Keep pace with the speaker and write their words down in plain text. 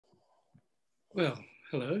Well,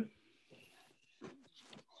 hello.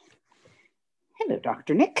 Hello,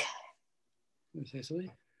 Dr. Nick. Cecily.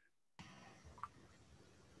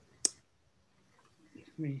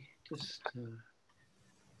 Let me just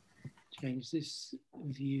change this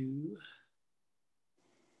view.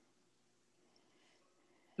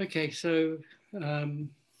 Okay, so good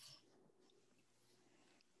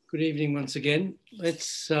evening once again.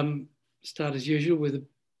 Let's start as usual with a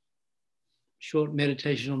short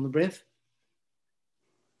meditation on the breath.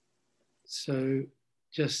 So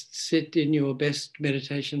just sit in your best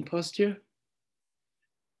meditation posture.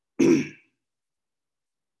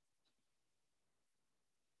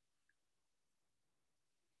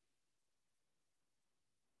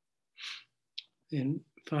 Then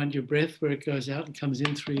find your breath where it goes out and comes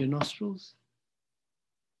in through your nostrils.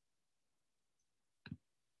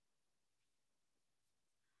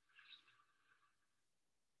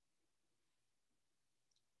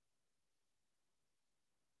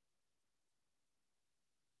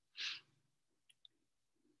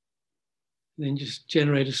 Then just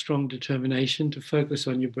generate a strong determination to focus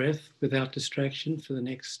on your breath without distraction for the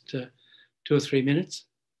next 2 or 3 minutes.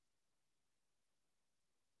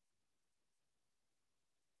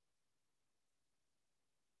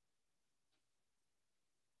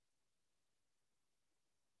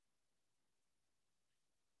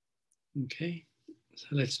 Okay, so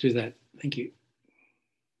let's do that. Thank you.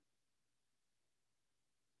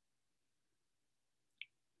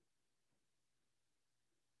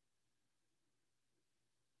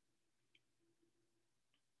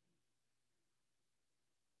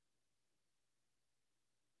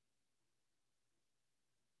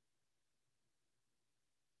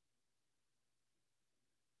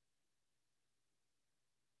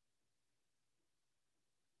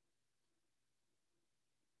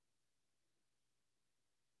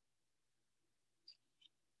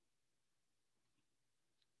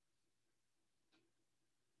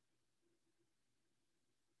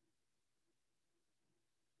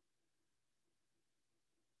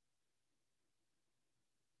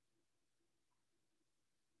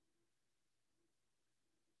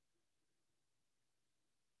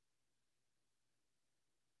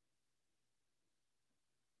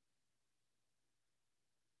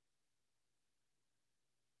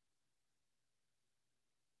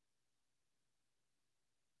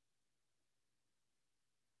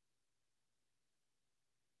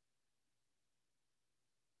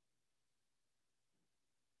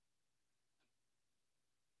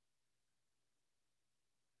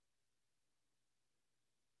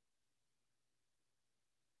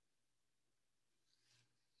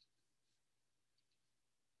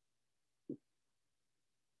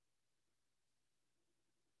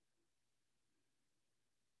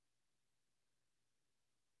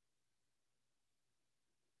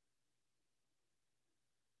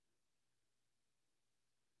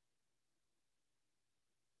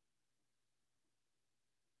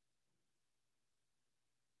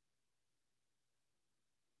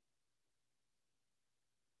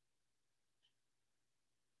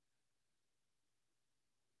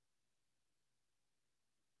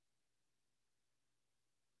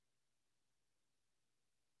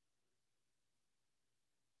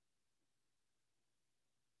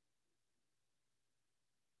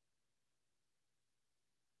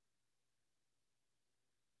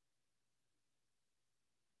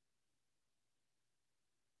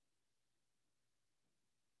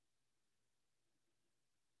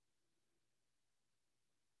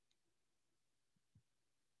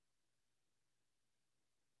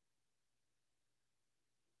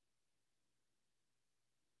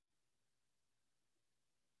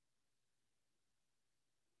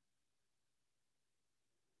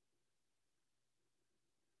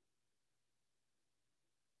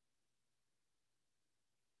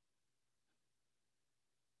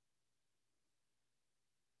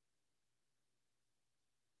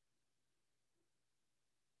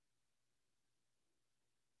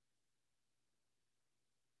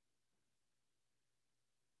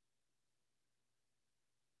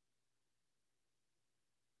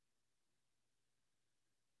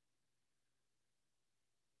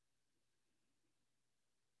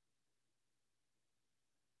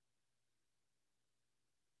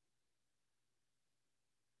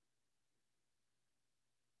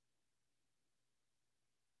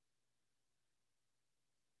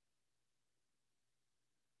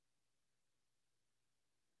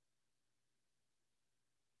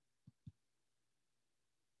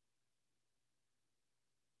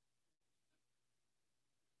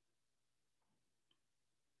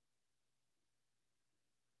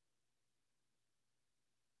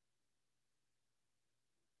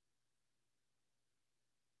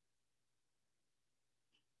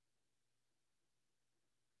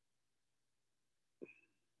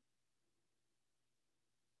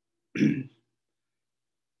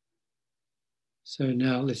 So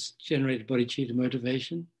now let's generate bodhicitta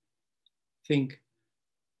motivation. Think,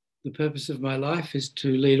 the purpose of my life is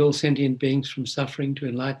to lead all sentient beings from suffering to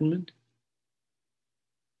enlightenment.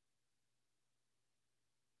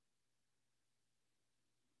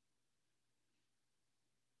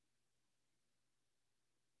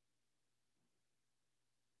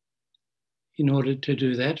 In order to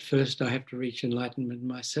do that, first I have to reach enlightenment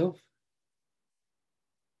myself.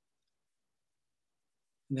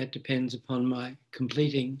 And that depends upon my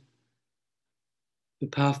completing the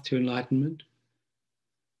path to enlightenment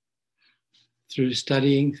through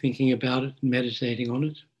studying, thinking about it, meditating on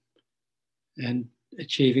it, and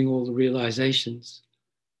achieving all the realizations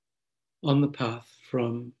on the path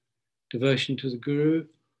from devotion to the Guru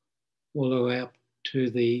all the way up to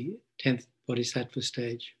the 10th Bodhisattva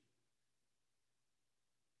stage,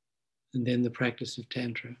 and then the practice of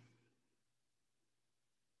Tantra.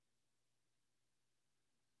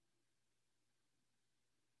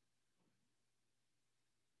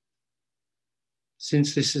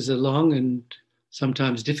 Since this is a long and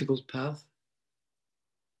sometimes difficult path,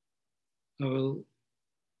 I'm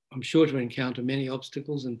sure to encounter many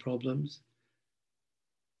obstacles and problems.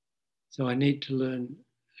 So I need to learn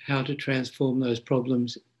how to transform those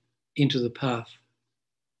problems into the path.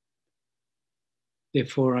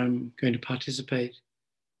 Therefore, I'm going to participate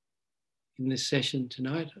in this session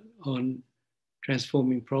tonight on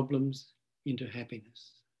transforming problems into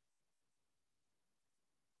happiness,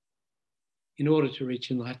 in order to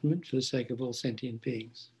reach enlightenment for the sake of all sentient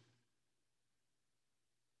beings.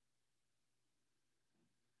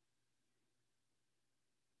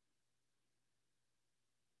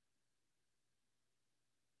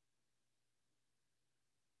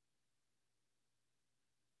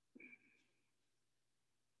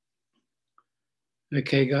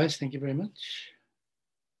 Okay, guys, thank you very much.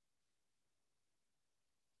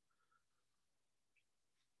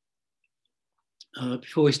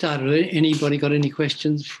 Before we start, anybody got any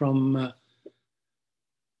questions from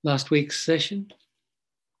last week's session?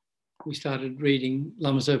 We started reading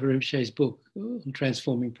Lama Zopa Rinpoche's book on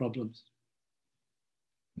transforming problems.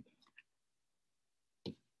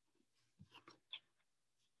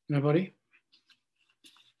 Nobody?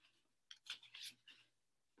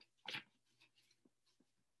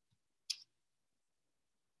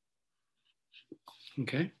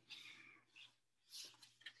 Okay.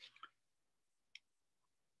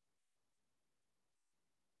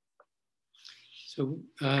 So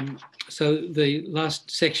the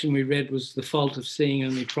last section we read was the fault of seeing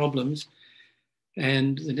only problems.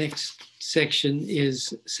 And the next section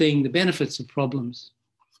is seeing the benefits of problems.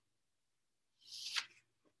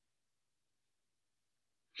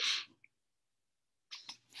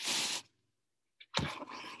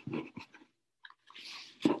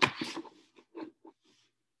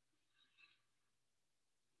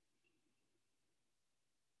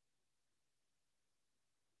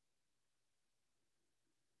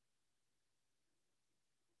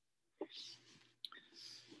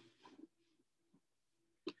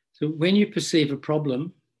 So when you perceive a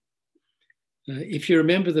problem, if you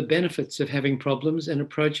remember the benefits of having problems and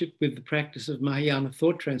approach it with the practice of Mahayana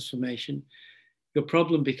thought transformation, your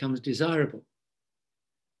problem becomes desirable.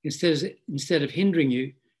 Instead of hindering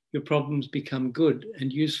you, your problems become good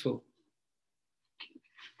and useful.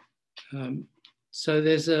 So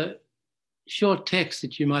there's a short text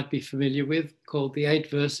that you might be familiar with called the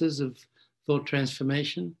 8 Verses of Thought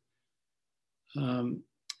Transformation.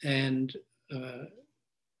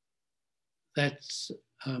 That's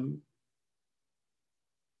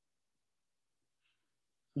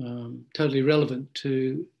totally relevant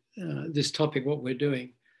to this topic, what we're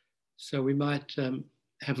doing. So we might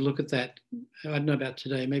have a look at that. I don't know about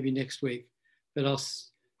today, maybe next week. But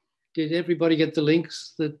did everybody get the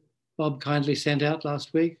links that Bob kindly sent out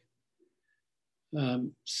last week?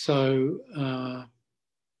 We'll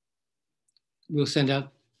send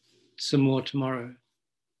out some more tomorrow.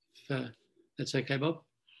 If that's okay, Bob?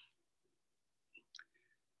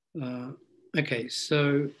 Okay,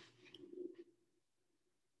 so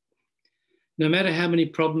no matter how many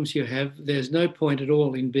problems you have, there's no point at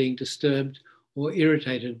all in being disturbed or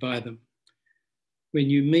irritated by them. When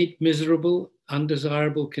you meet miserable,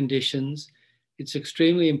 undesirable conditions, it's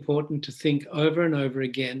extremely important to think over and over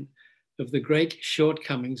again of the great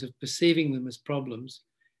shortcomings of perceiving them as problems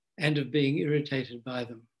and of being irritated by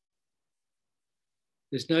them.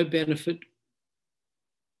 There's no benefit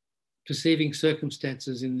perceiving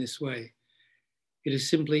circumstances in this way. It is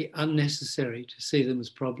simply unnecessary to see them as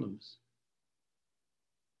problems.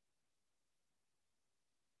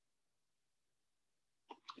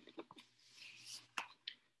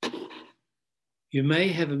 You may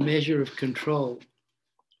have a measure of control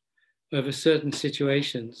over certain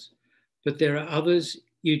situations, but there are others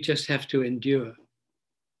you just have to endure.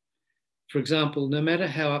 For example, no matter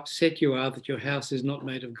how upset you are that your house is not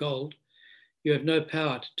made of gold, you have no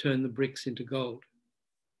power to turn the bricks into gold.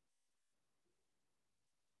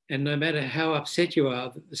 And no matter how upset you are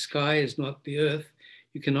that the sky is not the earth,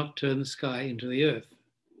 you cannot turn the sky into the earth.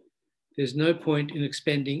 There's no point in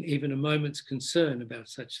expending even a moment's concern about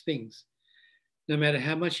such things. No matter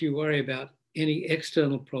how much you worry about any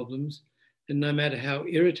external problems, and no matter how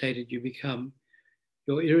irritated you become,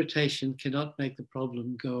 your irritation cannot make the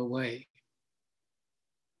problem go away.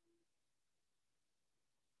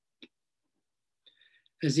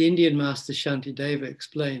 As the Indian master Shantideva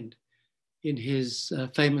explained in his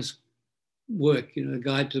famous work, A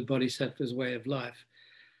Guide to the Bodhisattva's Way of Life,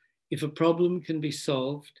 if a problem can be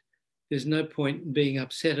solved, there's no point in being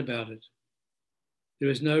upset about it. There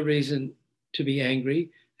is no reason to be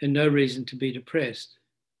angry and no reason to be depressed.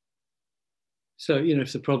 So,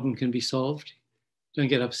 if the problem can be solved, don't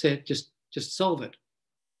get upset, just solve it.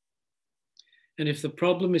 And if the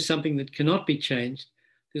problem is something that cannot be changed,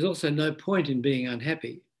 there's also no point in being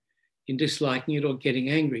unhappy, in disliking it or getting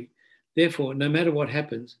angry. Therefore, no matter what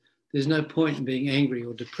happens, there's no point in being angry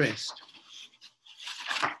or depressed.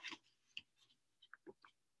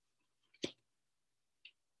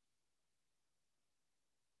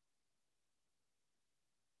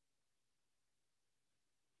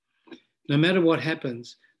 No matter what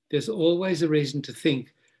happens, there's always a reason to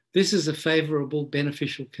think this is a favorable,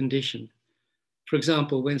 beneficial condition. For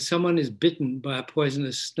example, when someone is bitten by a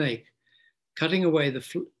poisonous snake, cutting away the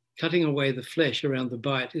flesh around the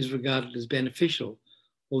bite is regarded as beneficial,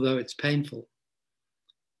 although it's painful.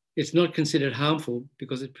 It's not considered harmful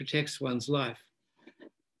because it protects one's life.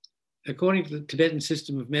 According to the Tibetan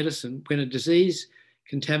system of medicine, when a disease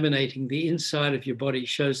contaminating the inside of your body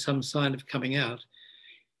shows some sign of coming out,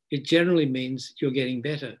 it generally means you're getting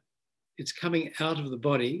better. It's coming out of the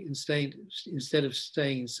body instead of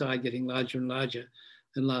staying inside, getting larger and larger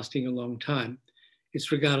and lasting a long time.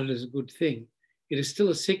 It's regarded as a good thing. It is still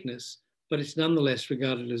a sickness, but it's nonetheless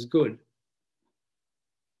regarded as good.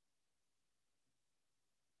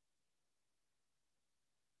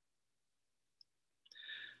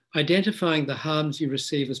 Identifying the harms you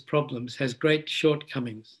receive as problems has great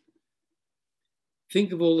shortcomings.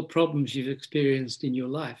 Think of all the problems you've experienced in your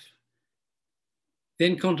life.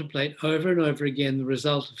 Then contemplate over and over again the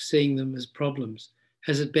result of seeing them as problems.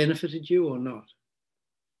 Has it benefited you or not?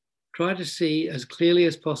 Try to see as clearly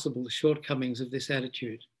as possible the shortcomings of this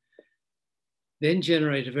attitude. Then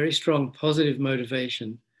generate a very strong positive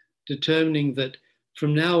motivation, determining that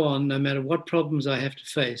from now on, no matter what problems I have to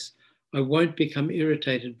face, I won't become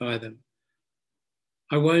irritated by them.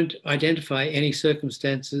 I won't identify any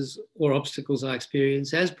circumstances or obstacles I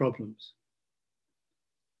experience as problems.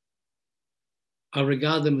 I'll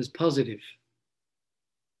regard them as positive.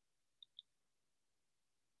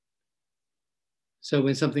 So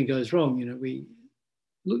when something goes wrong, we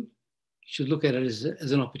should look at it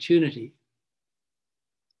as an opportunity.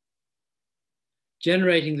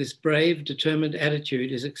 Generating this brave, determined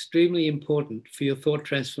attitude is extremely important for your thought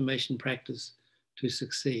transformation practice to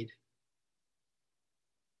succeed.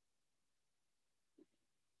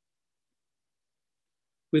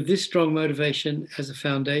 With this strong motivation as a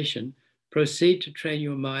foundation, proceed to train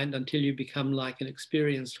your mind until you become like an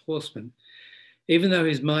experienced horseman. Even though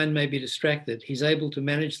his mind may be distracted, he's able to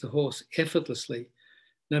manage the horse effortlessly,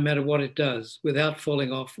 no matter what it does, without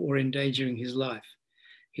falling off or endangering his life.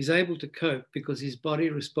 He's able to cope because his body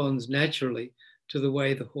responds naturally to the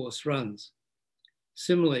way the horse runs.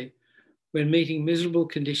 Similarly, when meeting miserable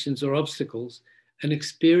conditions or obstacles, an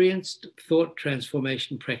experienced thought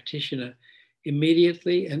transformation practitioner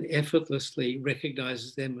immediately and effortlessly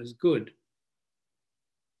recognizes them as good.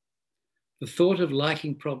 The thought of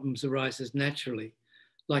liking problems arises naturally,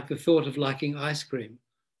 like the thought of liking ice cream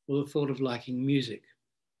or the thought of liking music.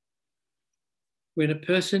 When a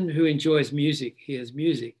person who enjoys music hears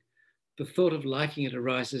music, the thought of liking it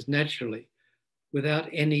arises naturally without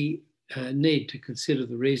any need to consider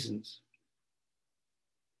the reasons.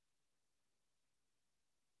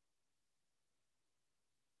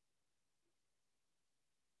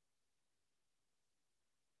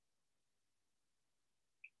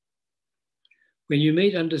 When you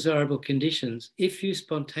meet undesirable conditions, if you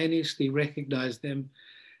spontaneously recognize them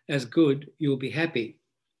as good, you'll be happy.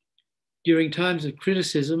 During times of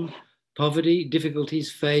criticism, poverty,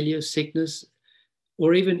 difficulties, failure, sickness,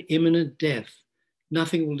 or even imminent death,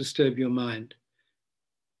 nothing will disturb your mind.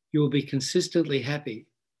 You will be consistently happy.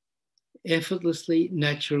 Effortlessly,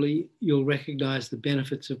 naturally, you'll recognize the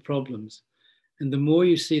benefits of problems, And the more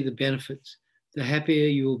you see the benefits, the happier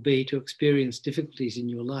you will be to experience difficulties in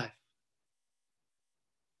your life.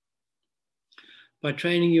 By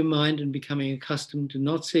training your mind and becoming accustomed to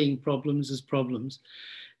not seeing problems as problems,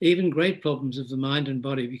 even great problems of the mind and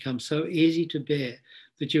body become so easy to bear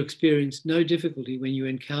that you experience no difficulty when you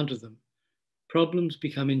encounter them. Problems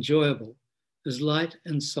become enjoyable, as light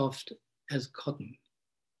and soft as cotton.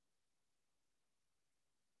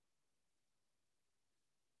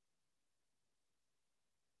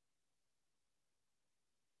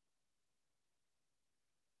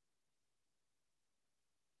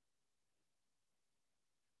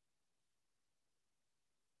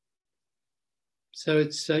 So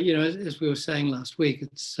it's, as we were saying last week,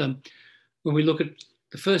 it's when we look at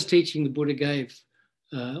the first teaching the Buddha gave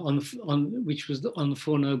which was on the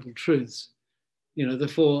Four Noble Truths, the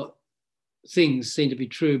four things seem to be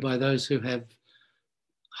true by those who have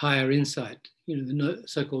higher insight, the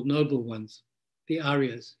so-called noble ones, the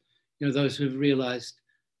Aryas, those who've realized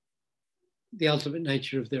the ultimate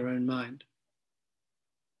nature of their own mind.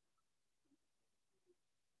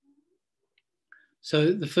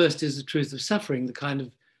 So the first is the truth of suffering. The kind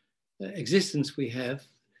of existence we have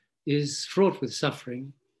is fraught with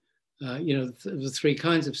suffering. The three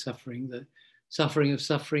kinds of suffering: the suffering of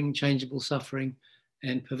suffering, changeable suffering,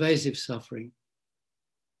 and pervasive suffering.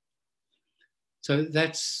 So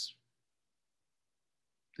that's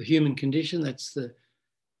the human condition, that's the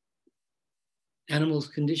animal's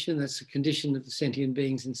condition, that's the condition of the sentient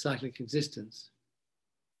beings in cyclic existence.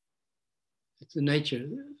 It's the nature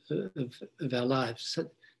of our lives,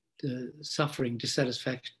 the suffering,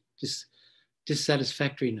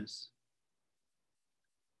 dissatisfactoriness.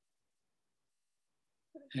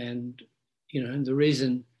 And, and the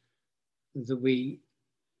reason that we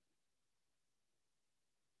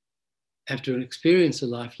have to experience a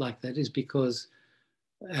life like that is because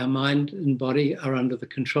our mind and body are under the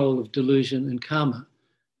control of delusion and karma,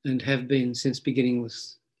 and have been since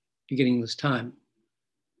beginningless time.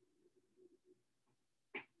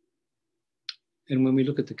 And when we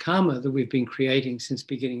look at the karma that we've been creating since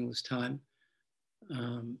beginningless time,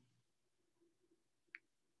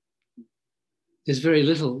 there's very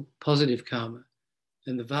little positive karma,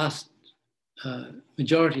 and the vast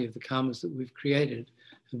majority of the karmas that we've created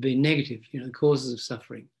have been negative, causes of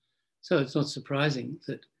suffering. So it's not surprising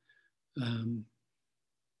that,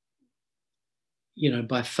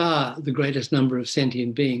 by far the greatest number of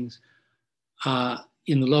sentient beings are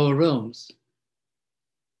in the lower realms.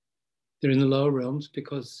 They're in the lower realms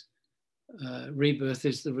because rebirth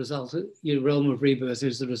is the result, your realm of rebirth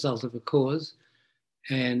is the result of a cause,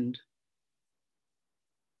 and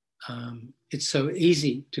it's so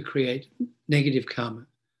easy to create negative karma,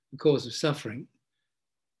 the cause of suffering.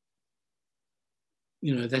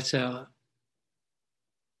 That's our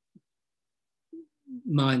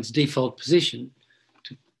mind's default position,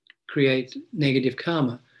 to create negative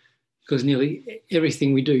karma, because nearly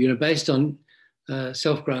everything we do, based on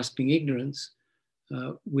self-grasping ignorance,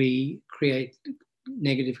 we create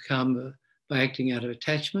negative karma by acting out of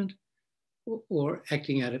attachment or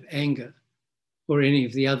acting out of anger or any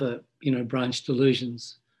of the other, branch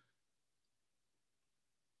delusions,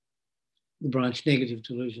 the branch negative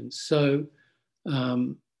delusions. So,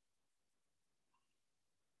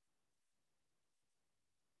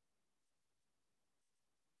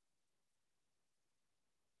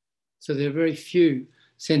 so there are very few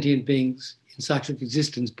sentient beings in cyclic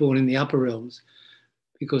existence born in the upper realms,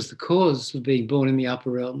 because the cause of being born in the upper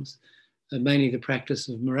realms, mainly the practice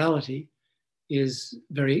of morality, is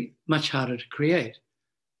very much harder to create.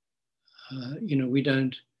 We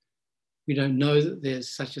don't know that there's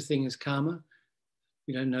such a thing as karma.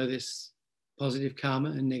 We don't know there's positive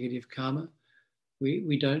karma and negative karma.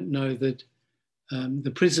 We don't know that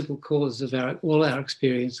the principal cause of all our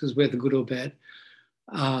experiences, whether good or bad,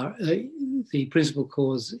 are the principal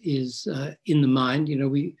cause is in the mind.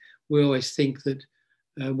 We always think that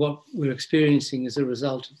what we're experiencing is a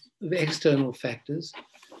result of external factors,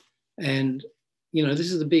 and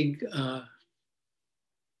this is the big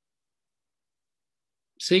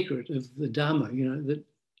secret of the Dharma. That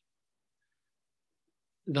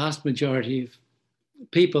the vast majority of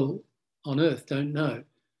people on earth don't know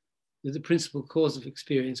that the principal cause of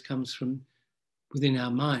experience comes from within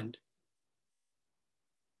our mind.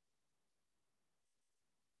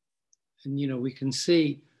 And we can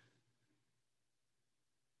see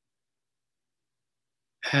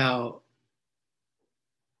how,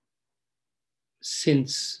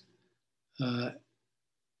 since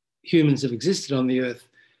humans have existed on the earth,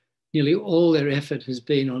 nearly all their effort has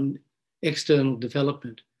been on external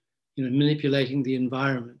development, manipulating the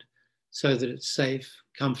environment so that it's safe,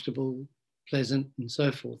 comfortable, pleasant, and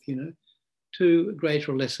so forth, to a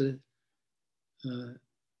greater or lesser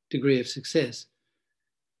degree of success.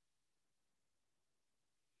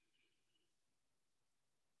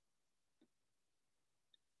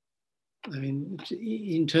 I mean,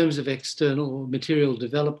 in terms of external or material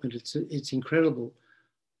development, it's incredible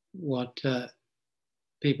what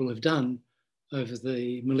people have done over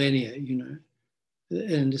the millennia,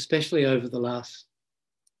 and especially over the last,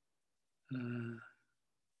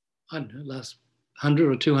 last 100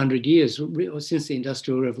 or 200 years, or since the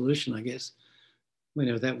Industrial Revolution, I guess,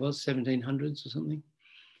 whenever that was, 1700s or something.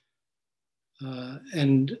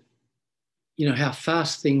 And, how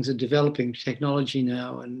fast things are developing, technology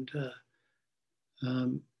now, and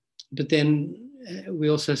but then we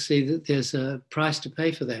also see that there's a price to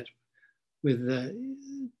pay for that with the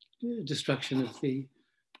destruction of the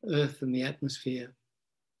earth and the atmosphere.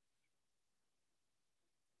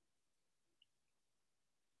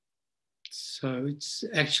 So it's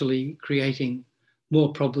actually creating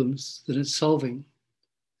more problems than it's solving,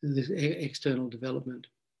 this external development.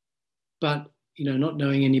 But, not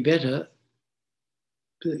knowing any better,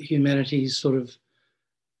 humanity is sort of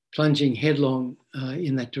plunging headlong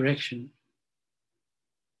in that direction.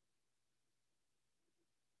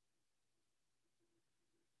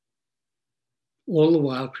 All the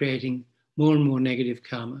while creating more and more negative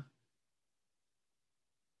karma.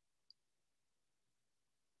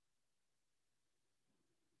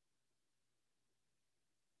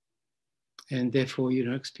 And therefore,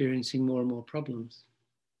 experiencing more and more problems.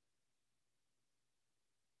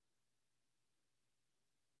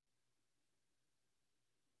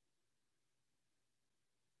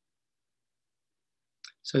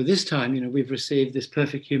 So this time, we've received this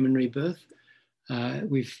perfect human rebirth.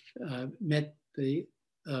 We've met the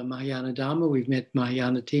Mahayana Dharma, we've met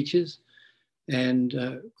Mahayana teachers, and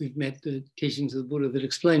we've met the teachings of the Buddha that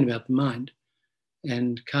explain about the mind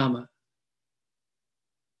and karma.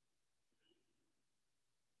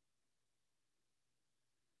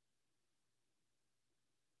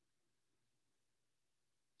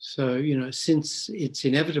 So, since it's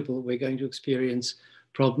inevitable, we're going to experience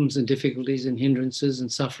problems and difficulties and hindrances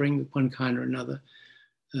and suffering of one kind or another.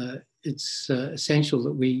 It's essential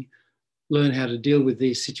that we learn how to deal with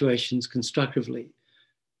these situations constructively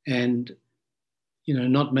and,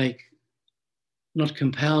 not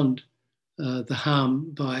compound the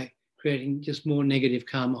harm by creating just more negative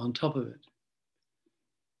karma on top of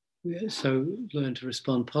it. So learn to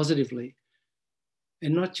respond positively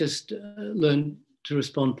and not just learn to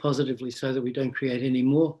respond positively so that we don't create any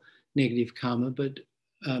more negative karma, but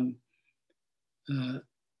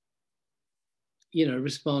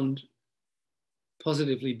respond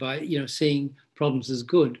positively by seeing problems as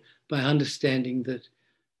good, by understanding that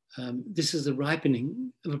this is the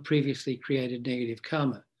ripening of a previously created negative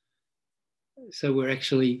karma. So we're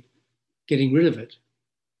actually getting rid of it.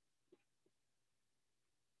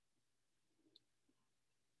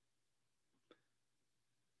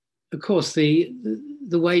 Of course, the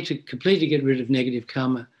way to completely get rid of negative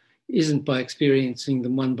karma isn't by experiencing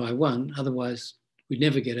them one by one, otherwise we'd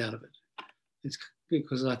never get out of it. It's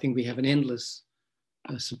because I think we have an endless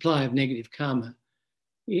supply of negative karma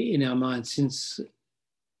in our minds, since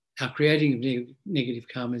our creating of negative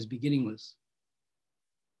karma is beginningless.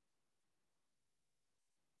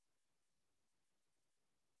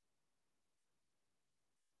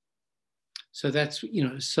 So that's,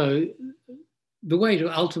 so the way to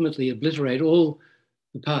ultimately obliterate all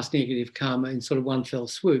the past negative karma in sort of one fell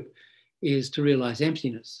swoop is to realize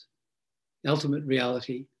emptiness, the ultimate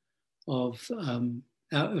reality of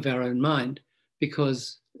our own mind,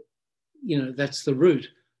 because that's the root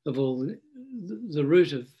of all. The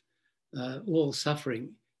root of all suffering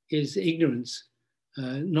is ignorance,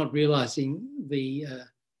 not realizing the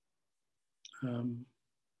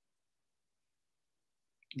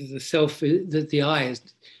self, that the I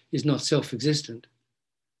is not self-existent.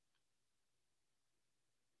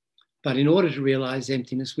 But in order to realize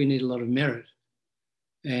emptiness, we need a lot of merit,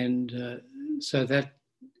 and so that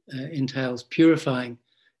entails purifying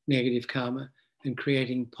negative karma and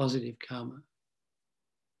creating positive karma.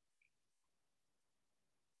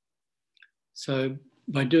 So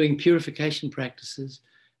by doing purification practices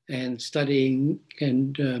and studying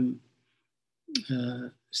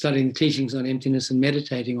studying the teachings on emptiness and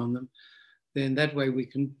meditating on them, then that way we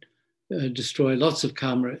can destroy lots of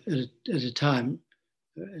karma at a time.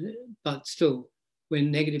 But still,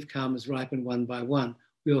 when negative karmas ripen one by one,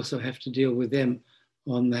 we also have to deal with them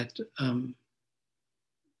on that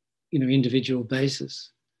individual basis.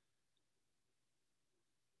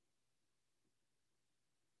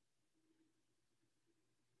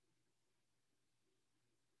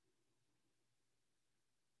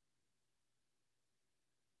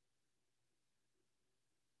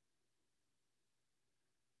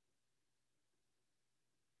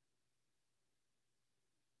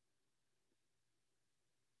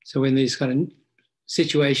 So when these kind of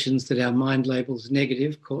situations that our mind labels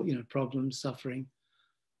negative, called, problems, suffering,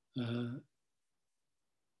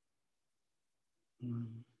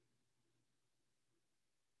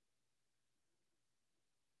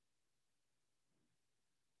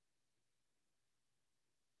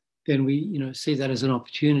 then we, see that as an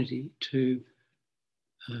opportunity to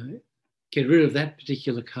get rid of that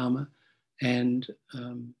particular karma and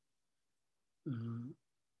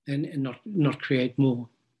not create more.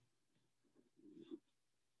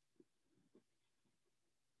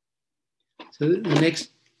 So the next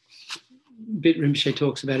bit Rinpoche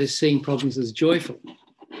talks about is seeing problems as joyful.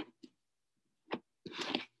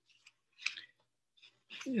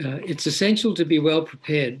 It's essential to be well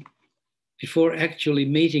prepared before actually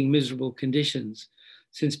meeting miserable conditions,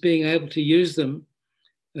 since being able to use them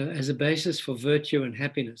as a basis for virtue and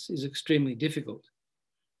happiness is extremely difficult.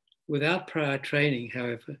 Without prior training,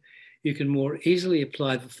 however, you can more easily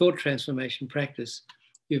apply the thought transformation practice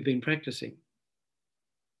you've been practicing.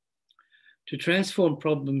 To transform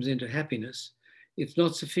problems into happiness, it's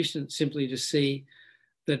not sufficient simply to see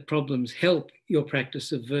that problems help your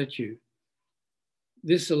practice of virtue.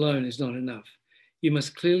 This alone is not enough. You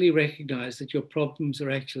must clearly recognize that your problems are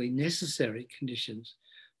actually necessary conditions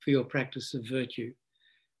for your practice of virtue,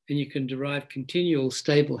 and you can derive continual,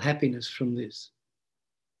 stable happiness from this.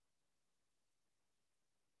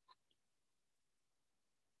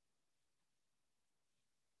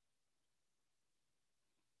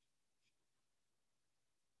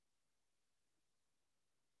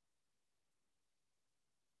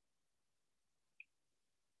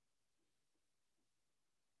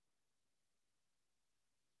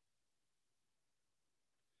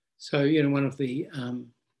 So, one of the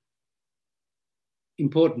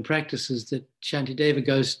important practices that Shantideva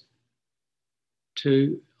goes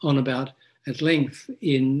on about at length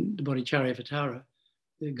in the Bodhicharyavatara,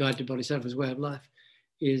 the Guide to Bodhisattva's Way of Life,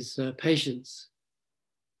 is patience.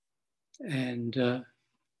 And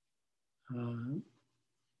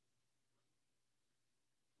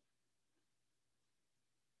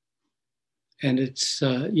it's,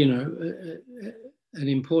 an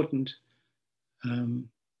important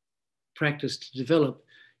practice to develop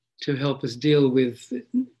to help us deal with,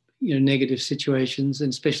 negative situations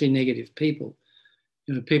and especially negative people.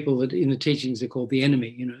 People that in the teachings are called the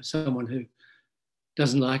enemy, someone who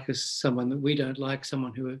doesn't like us, someone that we don't like,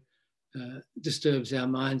 someone who disturbs our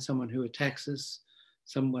mind, someone who attacks us,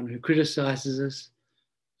 someone who criticizes us.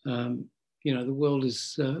 The world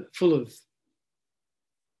is full of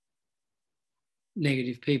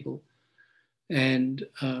negative people. And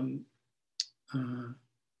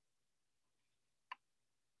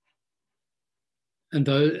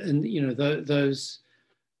those,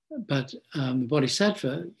 but the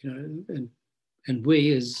bodhisattva, and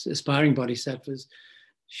we as aspiring bodhisattvas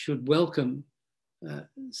should welcome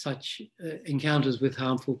such encounters with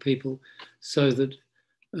harmful people, so that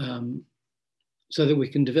we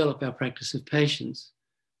can develop our practice of patience.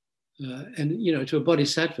 And to a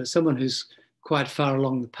bodhisattva, someone who's quite far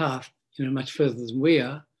along the path, much further than we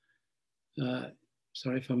are.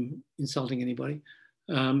 Sorry if I'm insulting anybody,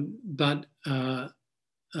 but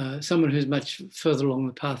someone who's much further along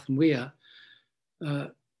the path than we are,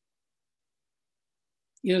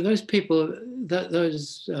 those people,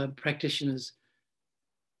 those practitioners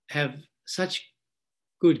have such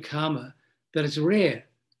good karma that it's rare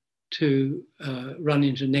to run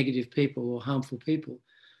into negative people or harmful people.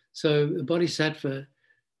 So a bodhisattva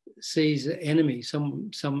sees an enemy,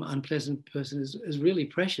 some unpleasant person, as really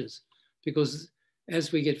precious, because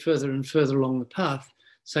as we get further and further along the path,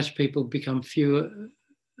 such people become fewer,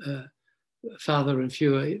 farther and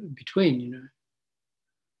fewer between,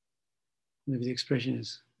 Maybe the expression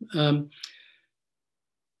is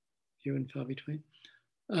few and far between.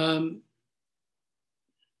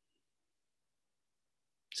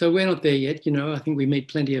 So we're not there yet, I think we meet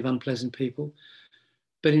plenty of unpleasant people,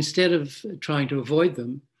 but instead of trying to avoid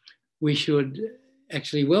them, we should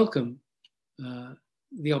actually welcome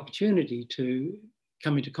the opportunity to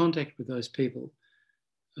come into contact with those people.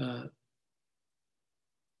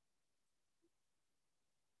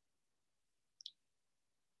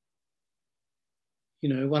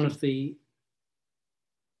 One of the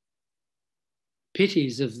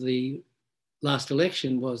pities of the last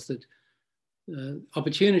election was that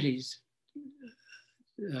opportunities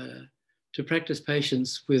to practice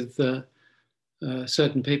patience with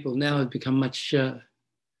certain people now have become much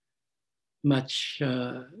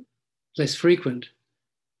less frequent.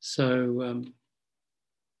 So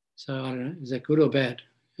I don't know, is that good or bad?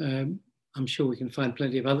 I'm sure we can find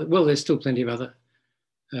plenty of other, well, there's still plenty of other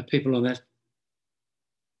people on that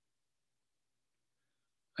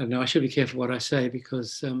I don't know, I should be careful what I say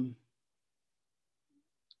because there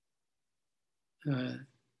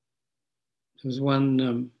was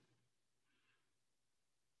one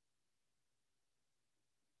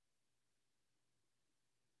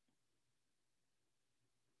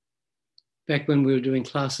back when we were doing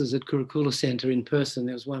classes at Kurukulla Center in person,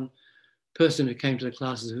 there was one person who came to the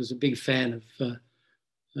classes who was a big fan of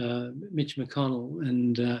Mitch McConnell.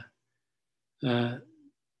 And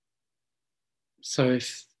so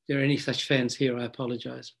if there are any such fans here, I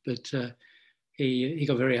apologize. But he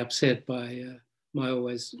got very upset by my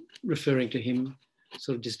always referring to him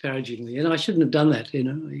sort of disparagingly. And I shouldn't have done that, you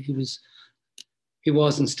know. He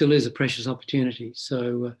was and still is a precious opportunity.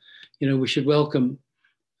 So, you know, we should welcome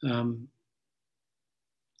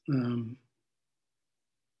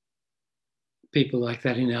people like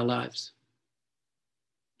that in our lives.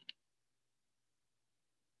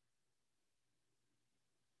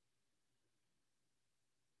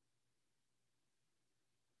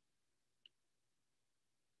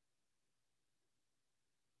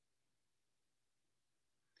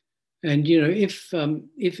 And you know, if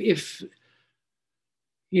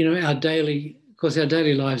you know, our daily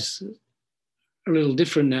lives are a little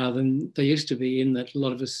different now than they used to be, in that a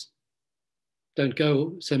lot of us don't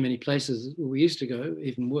go so many places we used to go,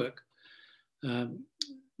 even work.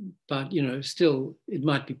 But you know, still, it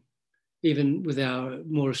might be, even with our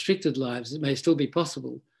more restricted lives, it may still be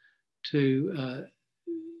possible to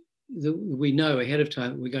we know ahead of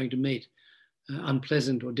time that we're going to meet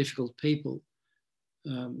unpleasant or difficult people.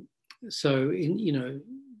 So, you know,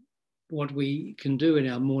 what we can do in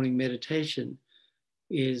our morning meditation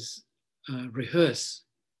is rehearse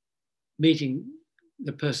meeting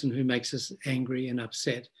the person who makes us angry and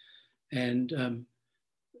upset, and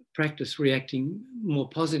practice reacting more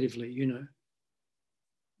positively, you know.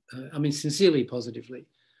 I mean, sincerely positively,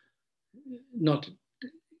 not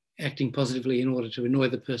acting positively in order to annoy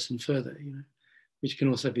the person further, you know, which can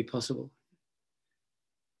also be possible.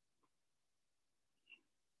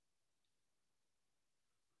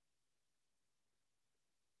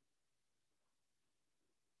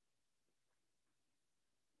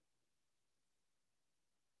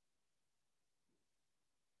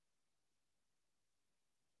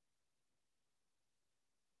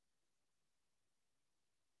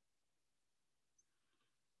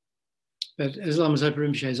 But as Lama Zopa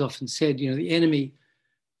Rinpoche has often said, you know, the enemy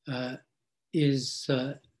is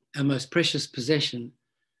our most precious possession,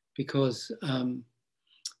 because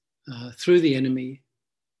through the enemy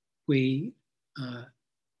we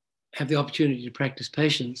have the opportunity to practice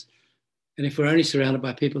patience. And if we're only surrounded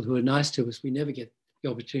by people who are nice to us, we never get the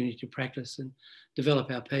opportunity to practice and develop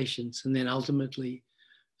our patience, and then ultimately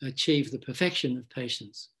achieve the perfection of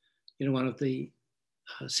patience. You know, one of the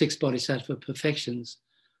 6 bodhisattva perfections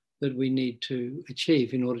that we need to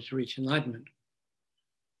achieve in order to reach enlightenment.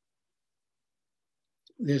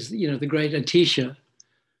 There's, you know, the great Atisha,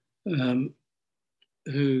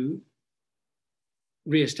 who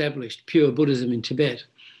re-established pure Buddhism in Tibet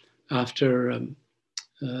after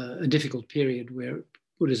a difficult period where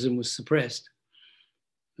Buddhism was suppressed,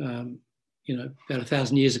 you know, about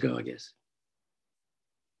 1,000 years ago, I guess.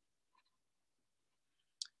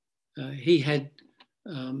 He had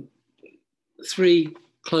 3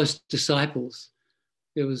 close disciples.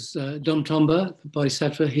 There was Dom Tomba, the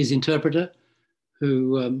bodhisattva, his interpreter,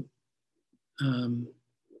 who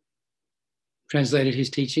translated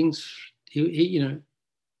his teachings. He you know,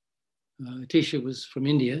 Atisha was from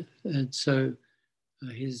India, and so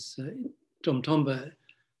his Dom Tomba,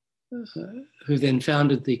 who then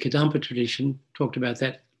founded the Kadampa tradition, talked about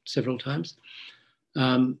that several times.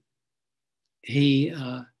 He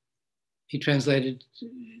translated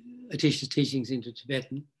Atisha's teachings into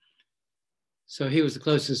Tibetan. So he was the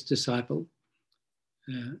closest disciple.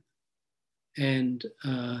 And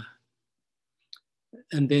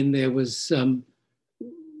then there was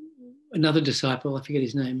another disciple, I forget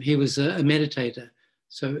his name. He was a meditator.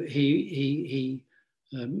 So he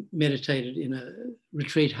meditated in a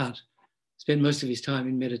retreat hut, spent most of his time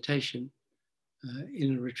in meditation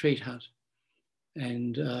in a retreat hut,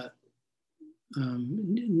 and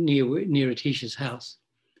near Atisha's house.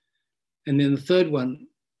 And then the third one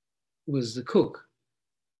was the cook.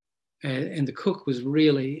 And the cook was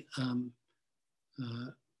really,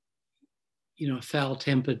 you know, a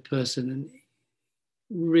foul-tempered person, and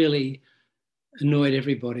really annoyed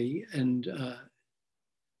everybody. And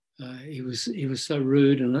he was so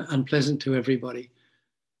rude and unpleasant to everybody.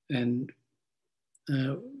 And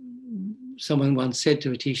someone once said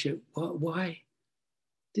to Atisha, "Why?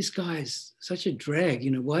 This guy is such a drag.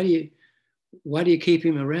 You know, why do you keep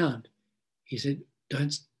him around?" He said,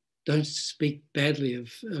 don't speak badly of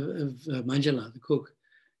Manjala, the cook.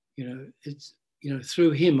 It's,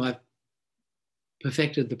 through him I've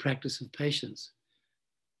perfected the practice of patience.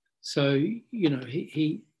 So,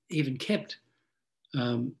 he even kept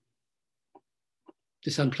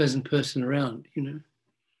this unpleasant person around,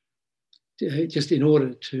 just in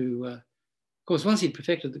order to, of course, once he'd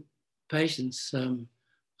perfected the patience, I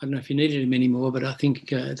don't know if he needed him anymore, but I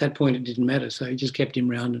think at that point it didn't matter. So he just kept him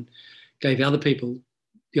around and gave other people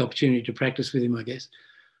the opportunity to practice with him, I guess.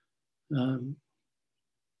 I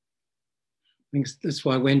think that's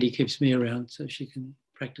why Wendy keeps me around, so she can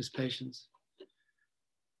practice patience.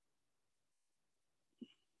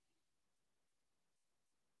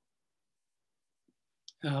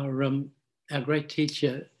 Our great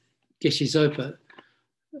teacher, Geshe Zopa,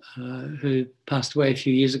 who passed away a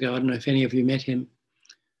few years ago. I don't know if any of you met him.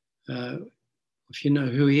 If you know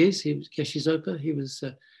who he is, he was Geshe Zopa. He was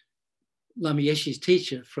Lama Yeshe's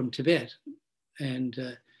teacher from Tibet. And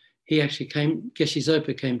Geshe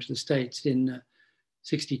Zopa came to the States in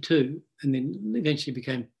 62 and then eventually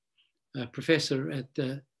became a professor at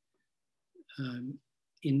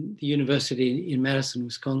in the university in Madison,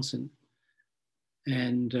 Wisconsin.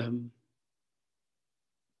 And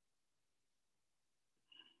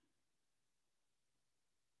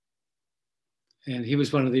he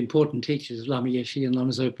was one of the important teachers of Lama Yeshe and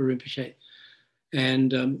Lama Zopa Rinpoche.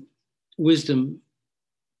 And Wisdom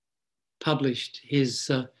published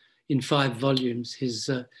his, in 5 volumes, his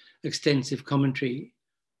extensive commentary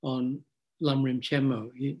on Lamrim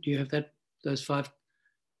Chenmo. Do you have that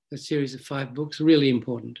series of 5 books? Really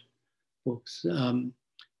important books.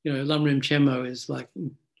 Lamrim Chenmo is like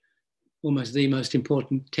almost the most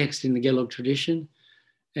important text in the Gelug tradition.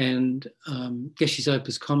 And Geshe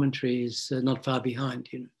Zopa's commentary is not far behind.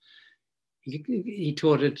 He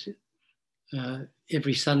taught it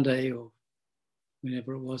every Sunday or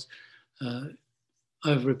whenever it was,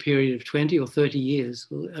 over a period of 20 or 30 years,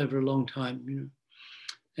 over a long time.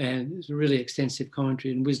 And it's a really extensive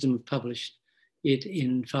commentary, and Wisdom have published it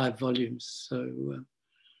in 5 volumes. So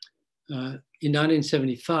in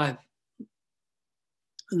 1975,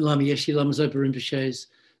 Lama Yeshe, Lama Zopa Rinpoche's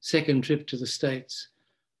second trip to the States,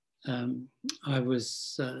 I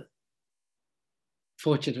was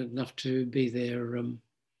fortunate enough to be their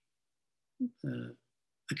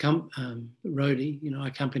roadie. I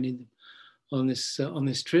accompanied them on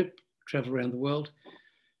this trip, travel around the world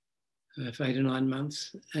for 8 or 9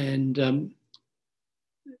 months. And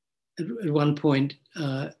at one point,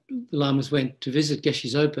 the Lamas went to visit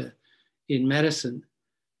Geshe Zopa in Madison,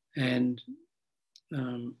 and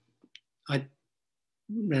I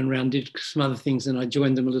ran around, did some other things, and I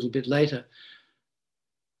joined them a little bit later.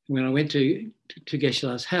 When I went to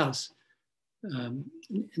Geshe-La's house,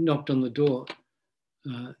 knocked on the door,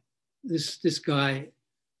 this guy,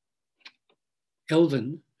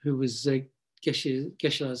 Elvin, who was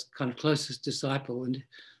Geshe-La's kind of closest disciple and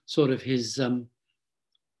sort of his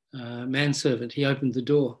manservant, he opened the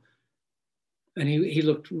door, and he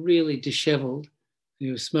looked really disheveled.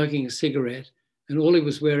 He was smoking a cigarette, and all he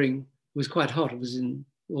was wearing was quite hot. It was in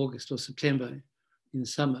August or September in the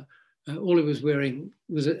summer. All he was wearing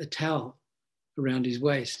was a towel around his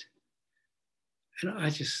waist. And I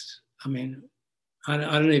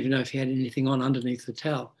don't even know if he had anything on underneath the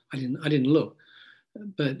towel. I didn't look,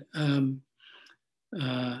 but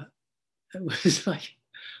it was like,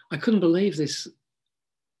 I couldn't believe this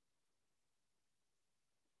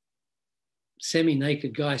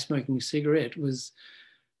semi-naked guy smoking a cigarette was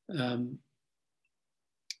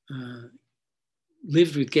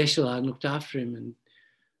lived with Geshe-La and looked after him, and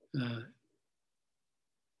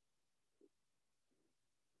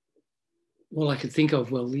all I could think of,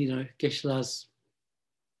 Geshe-La's,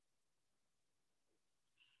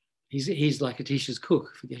 he's like Atisha's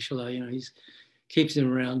cook for Geshe-La. He keeps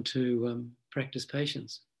him around to practice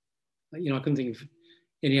patience. I couldn't think of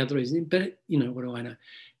any other reason, but what do I know?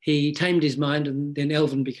 He tamed his mind, and then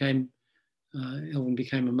Elvin became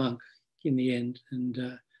a monk in the end,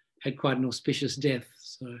 and had quite an auspicious death.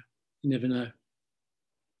 So you never know.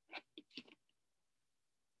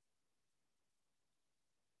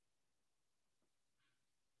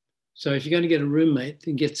 So if you're going to get a roommate,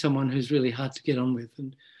 then get someone who's really hard to get on with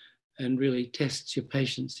and really tests your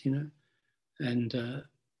patience, and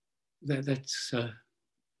that's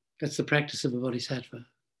the practice of a bodhisattva.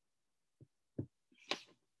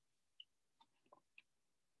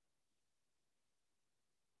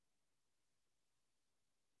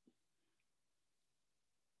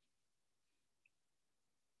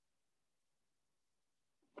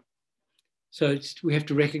 So we have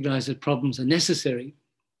to recognize that problems are necessary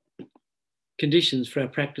conditions for our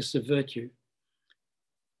practice of virtue.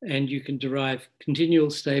 and you can derive continual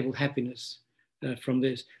stable happiness from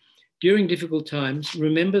this. During difficult times,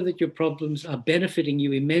 remember that your problems are benefiting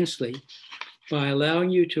you immensely by allowing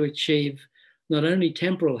you to achieve not only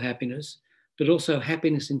temporal happiness, but also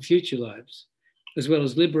happiness in future lives, as well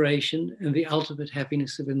as liberation and the ultimate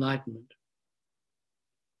happiness of enlightenment.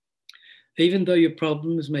 Even though your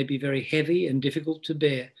problems may be very heavy and difficult to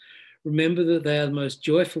bear, remember that they are the most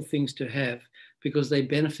joyful things to have because they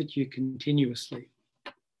benefit you continuously.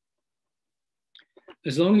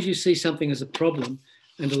 As long as you see something as a problem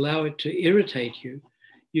and allow it to irritate you,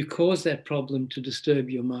 you cause that problem to disturb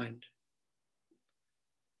your mind.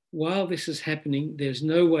 While this is happening, there's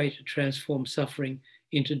no way to transform suffering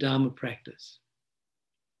into Dharma practice.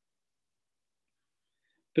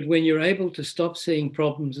 But when you're able to stop seeing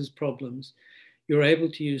problems as problems, you're able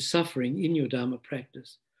to use suffering in your Dharma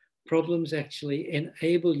practice. Problems actually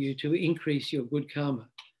enable you to increase your good karma.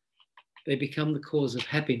 They become the cause of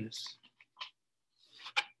happiness.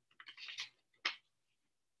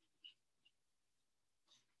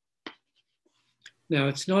 Now,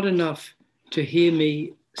 it's not enough to hear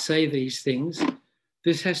me say these things.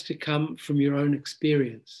 This has to come from your own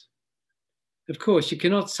experience. Of course, you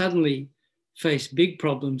cannot suddenly face big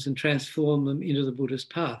problems and transform them into the Buddha's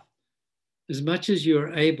path. As much as you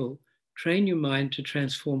are able, train your mind to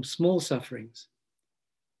transform small sufferings.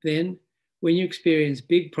 Then, when you experience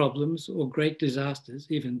big problems or great disasters,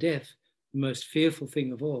 even death, the most fearful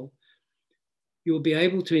thing of all, you will be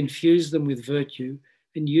able to infuse them with virtue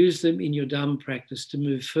and use them in your Dharma practice to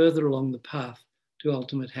move further along the path to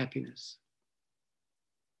ultimate happiness.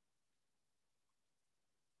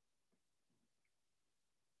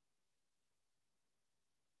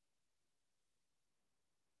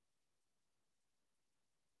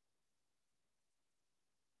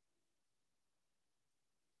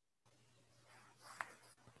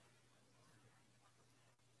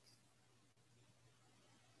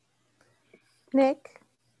 Nick?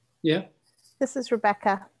 Yeah? This is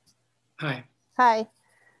Rebecca. Hi. Hi.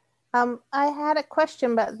 I had a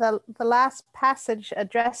question, but the last passage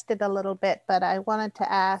addressed it a little bit, but I wanted to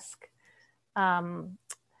ask, in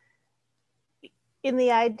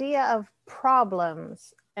the idea of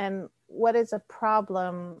problems and what is a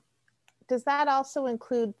problem, does that also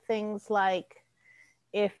include things like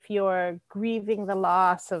if you're grieving the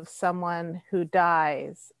loss of someone who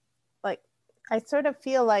dies? Like, I sort of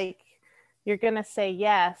feel like you're going to say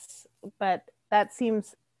yes, but that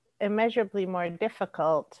seems immeasurably more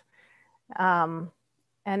difficult. And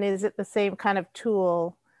is it the same kind of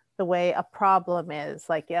tool the way a problem is,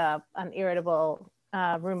 like an irritable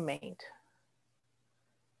roommate?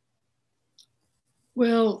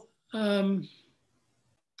 Well, that's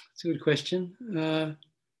a good question.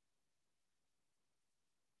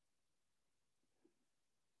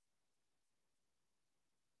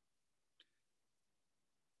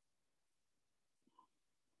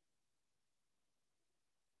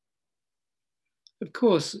 Of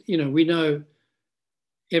course, we know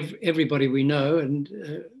everybody we know, and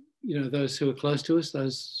those who are close to us,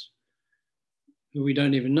 those who we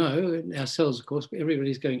don't even know, and ourselves, of course.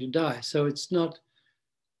 Everybody's going to die, so it's not.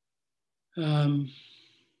 I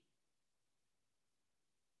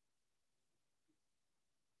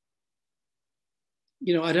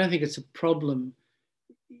don't think it's a problem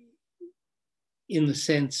in the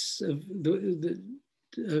sense of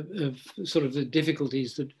of sort of the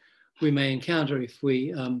difficulties that we may encounter if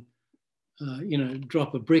we,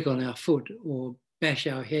 drop a brick on our foot or bash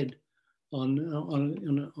our head on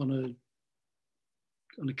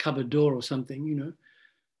a cupboard door or something.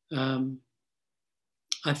 I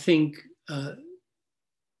think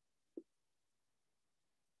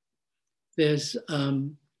there's,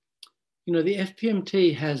 the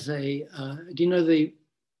FPMT has a. Do you know the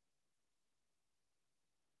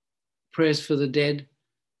Prayers for the Dead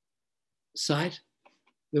site?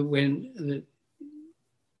 If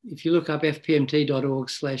you look up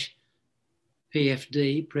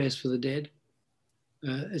fpmt.org/PFD, Prayers for the Dead,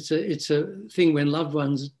 it's a thing when loved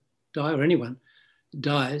ones die, or anyone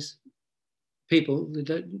dies. People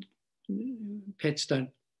that pets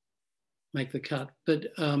don't make the cut, but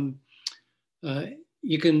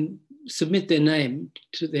you can submit their name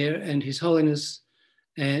to there, and His Holiness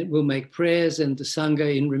will make prayers, and the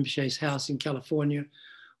Sangha in Rinpoche's house in California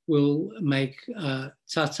will make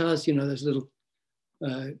tsatsas, those little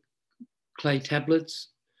clay tablets,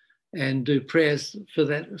 and do prayers for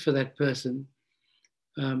that person,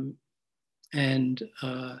 and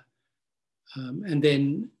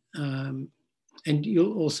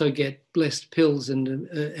you'll also get blessed pills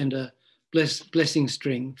and a blessing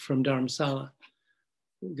string from Dharamsala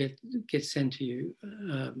will get sent to you.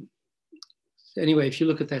 So anyway, if you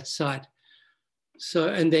look at that site, so,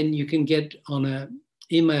 and then you can get on an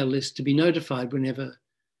email list to be notified whenever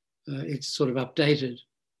it's sort of updated,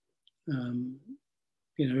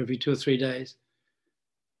 every 2 or 3 days.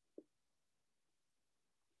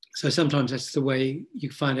 So sometimes that's the way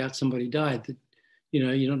you find out somebody died that,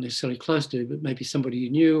 you're not necessarily close to, but maybe somebody you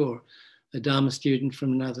knew or a Dharma student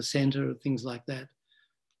from another center or things like that.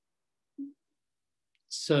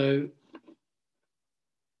 So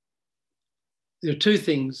there are two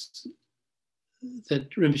things that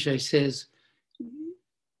Rinpoche says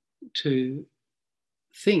to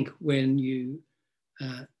think when you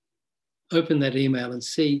open that email and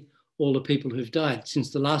see all the people who've died since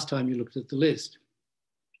the last time you looked at the list.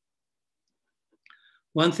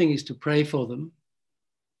 One thing is to pray for them,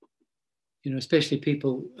 especially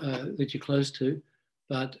people that you're close to,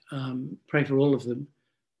 but pray for all of them.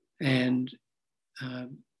 And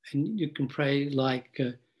you can pray like,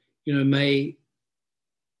 may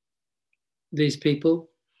these people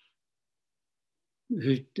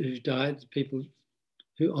who died, people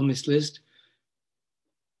who on this list,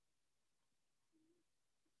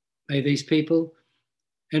 may these people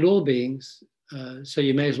and all beings, so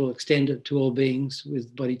you may as well extend it to all beings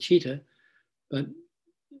with bodhicitta, but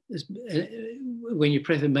when you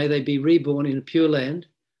pray for them, may they be reborn in a pure land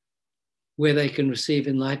where they can receive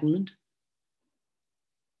enlightenment.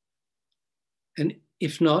 And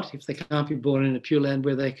if not, if they can't be born in a pure land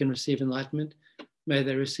where they can receive enlightenment, may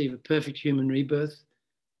they receive a perfect human rebirth,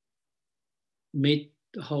 meet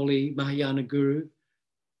the holy Mahayana Guru,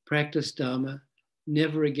 practice Dharma,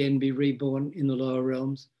 never again be reborn in the lower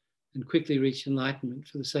realms, and quickly reach enlightenment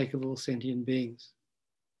for the sake of all sentient beings.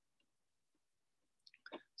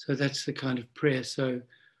 So that's the kind of prayer. So,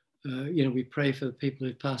 we pray for the people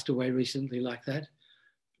who've passed away recently like that,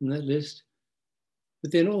 from that list.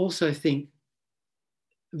 But then also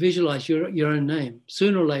visualize your own name.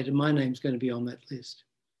 Sooner or later, my name's going to be on that list.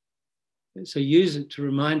 So use it to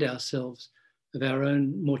remind ourselves of our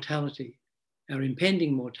own mortality, our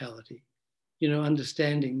impending mortality,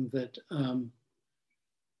 understanding that,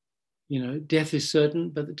 death is certain,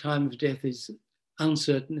 but the time of death is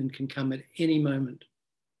uncertain and can come at any moment.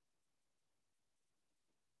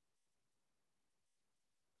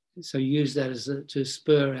 So use that to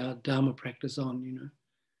spur our Dharma practice on,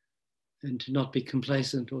 and to not be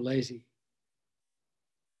complacent or lazy.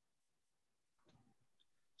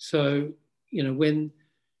 So, when,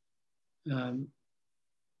 I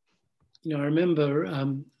remember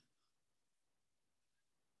I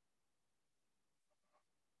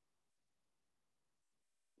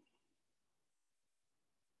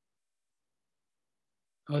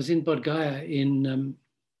was in Bodh Gaya in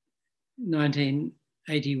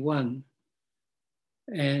 1981,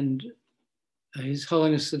 and His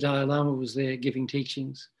Holiness the Dalai Lama was there giving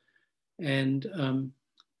teachings, and the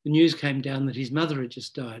news came down that his mother had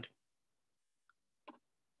just died.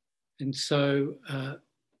 And so, at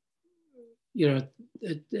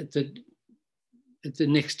the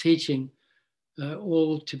next teaching,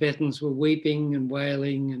 all Tibetans were weeping and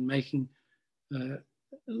wailing and making a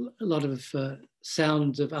lot of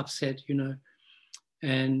sounds of upset,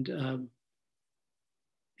 and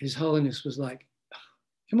His Holiness was like,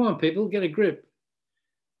 "Come on, people, get a grip.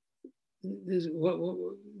 There's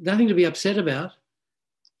nothing to be upset about."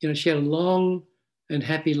 She had a long and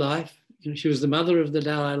happy life. She was the mother of the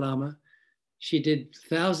Dalai Lama. She did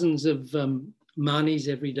thousands of manis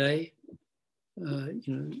every day,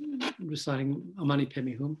 reciting Amani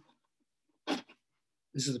Pemi Hum.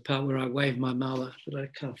 This is the part where I wave my mala, but I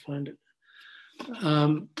can't find it.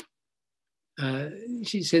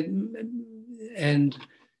 She said, and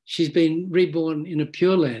she's been reborn in a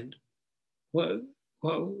pure land. Well,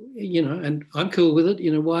 and I'm cool with it.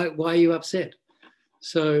 Why are you upset?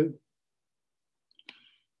 So,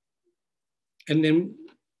 and then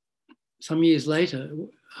some years later,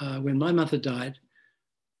 when my mother died,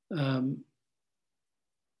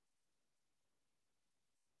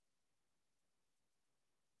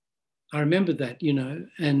 I remembered that,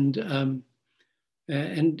 and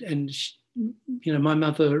she, my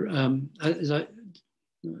mother, as I,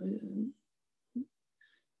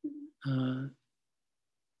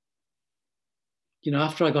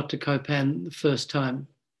 after I got to Kopan the first time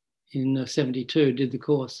in 72, did the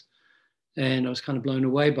course, and I was kind of blown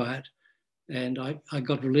away by it, and I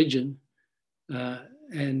got religion,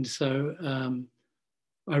 and so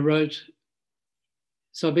I wrote.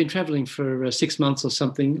 So I've been traveling for 6 months or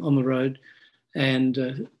something on the road,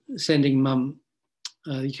 and sending Mum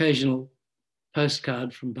the occasional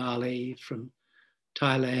postcard from Bali, from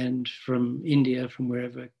Thailand, from India, from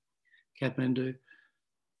wherever, Kathmandu.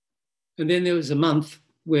 And then there was a month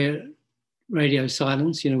where radio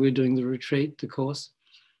silence. You know, we're doing the retreat, the course.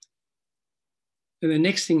 And the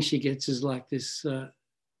next thing she gets is like this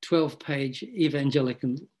 12-page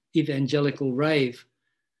evangelical rave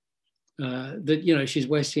that, you know, she's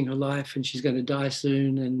wasting her life and she's going to die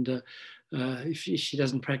soon. And if she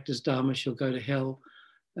doesn't practice Dharma, she'll go to hell.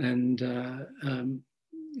 And I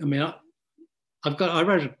mean, I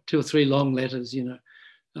wrote 2 or 3 long letters, you know,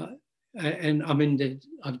 and I mean,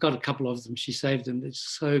 I've got a couple of them. She saved them.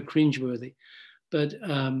 It's so cringeworthy. But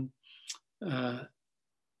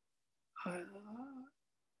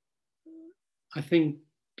I think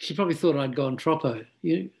she probably thought I'd gone troppo.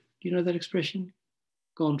 You know that expression?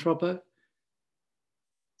 Gone troppo?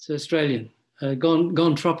 It's Australian.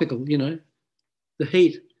 Gone tropical, you know. The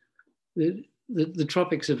heat, the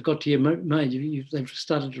tropics have got to your mind. They've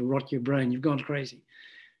started to rot your brain. You've gone crazy.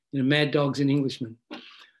 You know, mad dogs and Englishmen.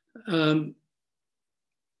 But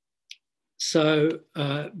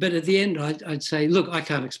at the end, I'd say, look, I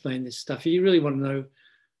can't explain this stuff. If you really want to know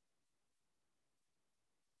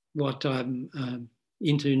what I'm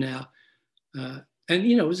into now, and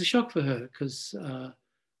you know, it was a shock for her because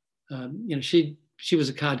you know, she was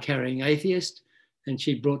a card-carrying atheist, and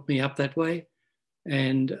she brought me up that way.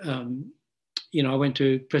 And you know, I went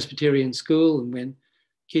to Presbyterian school, and when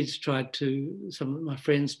some of my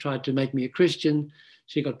friends tried to make me a Christian,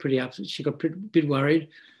 she got pretty upset. She got a bit worried,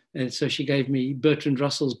 and so she gave me Bertrand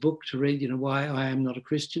Russell's book to read. You know, Why I Am Not a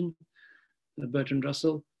Christian, Bertrand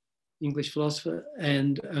Russell, English philosopher,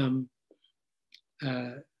 and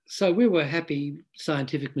so we were happy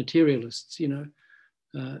scientific materialists, you know,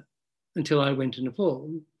 until I went to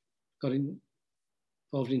Nepal, got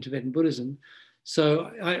involved in Tibetan Buddhism.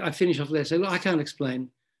 So I finish off there. So look, I can't explain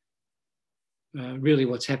really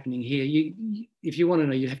what's happening here. If you want to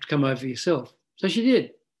know, you have to come over yourself. So she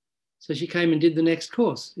did. So she came and did the next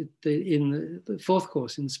course, in the 4th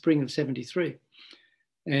course in the spring of 73.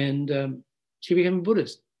 And she became a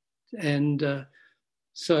Buddhist. And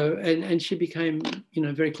and she became, you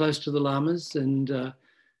know, very close to the Lamas. And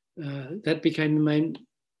that became the main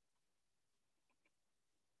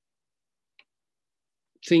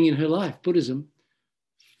thing in her life, Buddhism,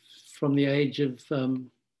 from the age of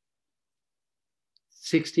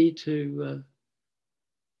 60 to,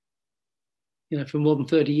 you know, for more than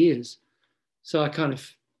 30 years. So I kind of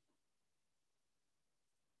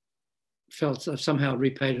felt I've somehow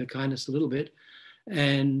repaid her kindness a little bit.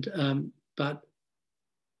 And, but,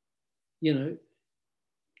 you know,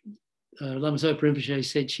 Lama Zopa Rinpoche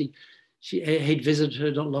said he'd visited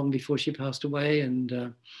her not long before she passed away.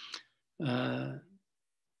 And,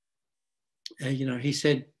 you know, he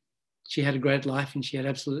said she had a great life and she had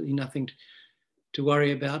absolutely nothing to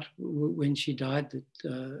worry about when she died, that,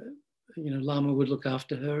 you know, Lama would look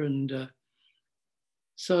after her. And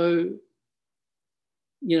so,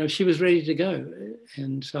 you know, she was ready to go.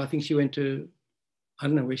 And so I think she went to, I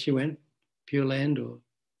don't know where she went, Pure Land or,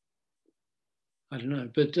 I don't know.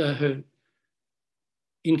 But her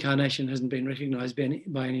incarnation hasn't been recognized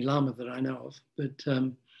by any Lama that I know of. But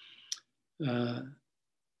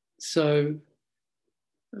so,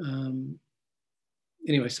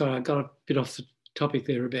 anyway, sorry, I got a bit off the topic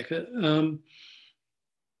there, Rebecca.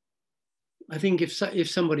 I think if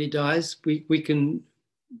somebody dies, we can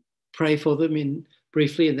pray for them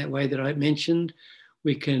briefly in that way that I mentioned.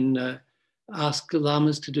 We can ask the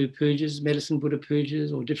Lamas to do pujas, medicine Buddha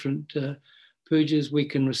pujas, or different pujas. We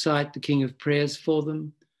can recite the King of Prayers for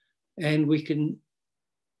them, and we can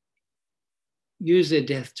use their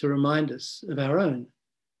death to remind us of our own,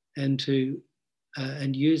 and to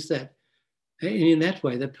and use that. And in that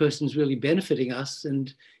way, that person's really benefiting us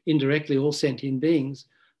and indirectly all sentient beings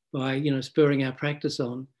by, you know, spurring our practice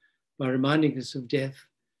on, by reminding us of death,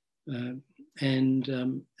 and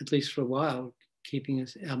at least for a while, keeping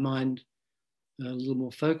our mind a little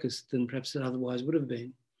more focused than perhaps it otherwise would have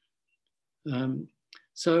been.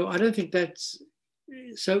 So I don't think that's,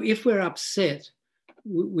 so if we're upset,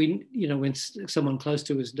 we you know, when someone close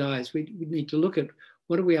to us dies, we need to look at,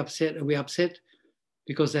 what are we upset? Are we upset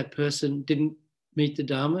because that person didn't meet the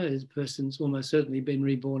Dharma? His person's almost certainly been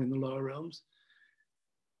reborn in the lower realms.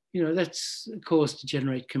 You know, that's a cause to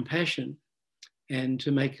generate compassion and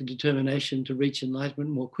to make a determination to reach enlightenment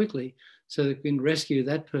more quickly, so that we can rescue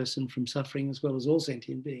that person from suffering as well as all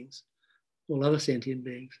sentient beings, all other sentient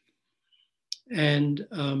beings. And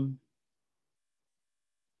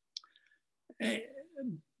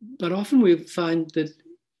but often we find that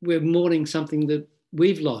we're mourning something that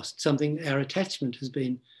we've lost, something, our attachment has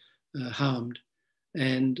been harmed.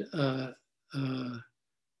 And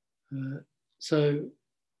so,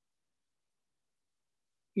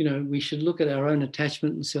 you know, we should look at our own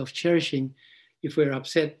attachment and self-cherishing if we're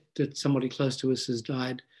upset that somebody close to us has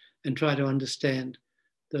died and try to understand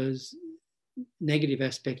those negative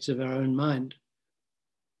aspects of our own mind.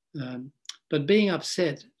 But being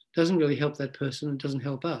upset doesn't really help that person. It doesn't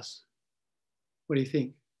help us. What do you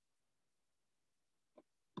think?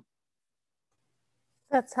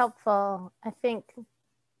 That's helpful. I think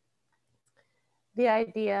the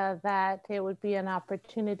idea that it would be an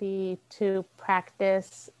opportunity to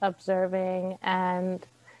practice observing and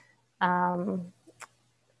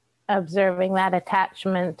observing that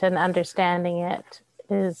attachment and understanding it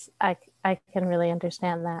is, I can really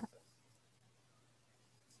understand that.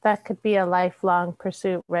 That could be a lifelong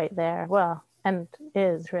pursuit right there. Well, and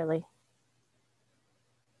is really.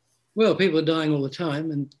 Well, people are dying all the time,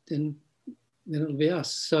 and then it'll be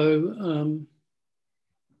us. So,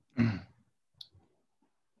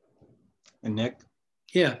 And Nick?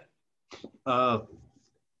 yeah. By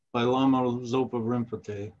Lama Zopa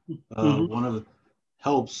Rinpoche, one of the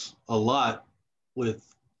helps a lot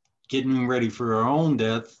with getting ready for our own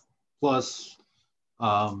death, plus,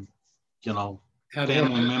 you know,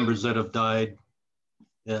 family members that have died.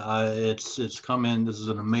 It's come in. This is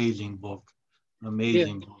an amazing book,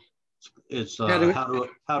 amazing book. It's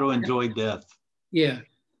how to enjoy death. Yeah,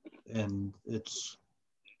 and it's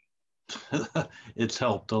it's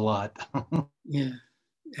helped a lot. Yeah,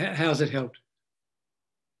 how's it helped?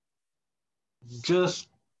 Just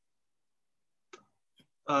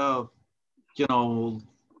you know,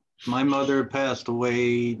 my mother passed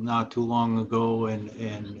away not too long ago,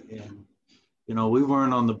 and you know, we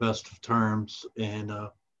weren't on the best of terms, and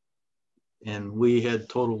we had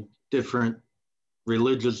total different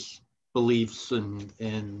religious beliefs,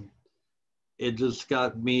 and it just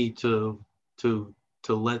got me to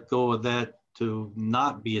let go of that, to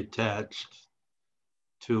not be attached,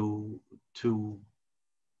 to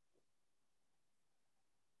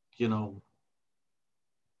you know,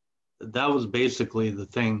 that was basically the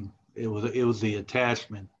thing. It was the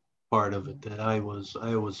attachment part of it that I was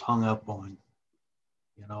hung up on.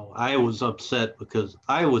 You know, I was upset because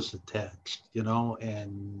I was attached, you know,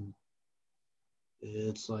 and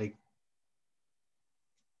it's like,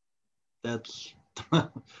 that's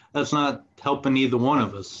that's not helping either one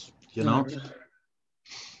of us, you know.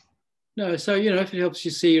 No, so, you know, if it helps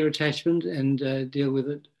you see your attachment and deal with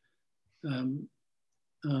it,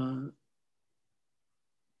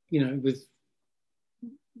 you know, with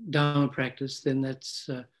Dharma practice, then that's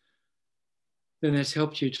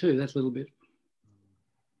helped you too, that little bit.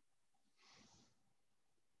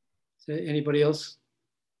 So anybody else?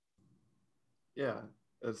 Yeah,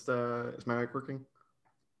 is my mic working?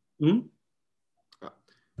 Hmm?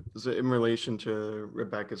 So in relation to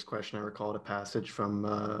Rebecca's question, I recalled a passage from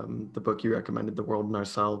the book you recommended, The World and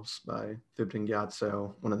Ourselves by Thubten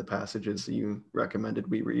Gyatso. One of the passages that you recommended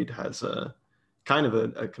we read has a kind of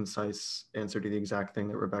a concise answer to the exact thing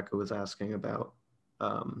that Rebecca was asking about,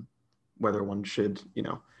 whether one should, you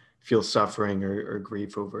know, feel suffering or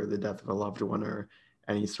grief over the death of a loved one or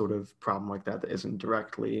any sort of problem like that that isn't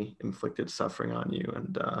directly inflicted suffering on you.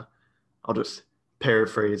 And I'll just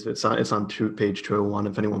paraphrase. It's on page 201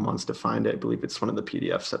 if anyone wants to find it. I believe it's one of the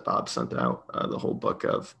PDFs that Bob sent out the whole book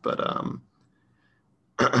of. But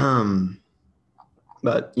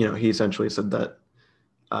but you know, he essentially said that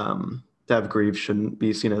to have grief shouldn't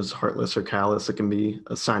be seen as heartless or callous. It can be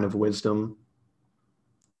a sign of wisdom.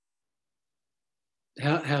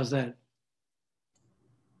 How's that?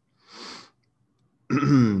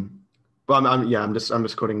 Well, I'm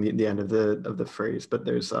just quoting the end of the phrase, but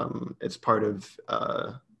there's it's part of.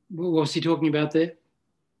 What was he talking about there?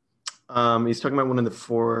 He's talking about one of the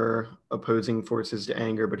four opposing forces to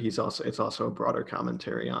anger, but it's also a broader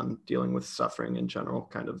commentary on dealing with suffering in general,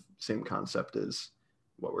 kind of same concept as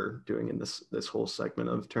what we're doing in this whole segment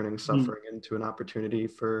of turning suffering into an opportunity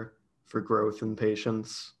for growth and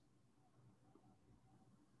patience.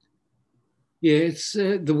 Yeah, it's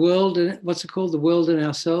the world, and what's it called? The world and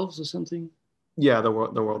ourselves, or something? Yeah, the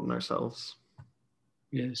world and ourselves.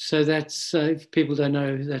 Yeah, so that's, if people don't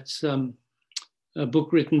know, that's a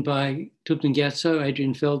book written by Thubten Gyatso,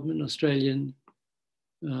 Adrian Feldman, Australian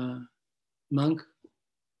monk,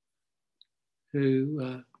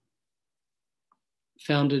 who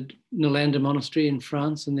founded Nalanda Monastery in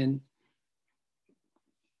France and then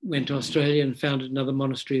went to Australia and founded another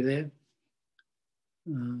monastery there.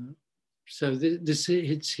 So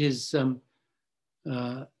it's his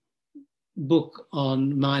book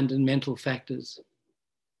on mind and mental factors,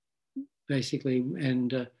 basically.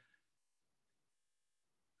 And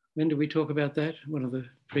when did we talk about that? One of the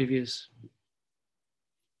previous.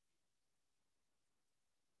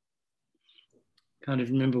 Can't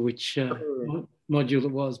even remember which module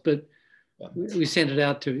it was, but we sent it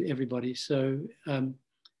out to everybody. So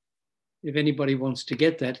if anybody wants to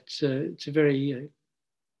get that, it's a very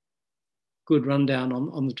good rundown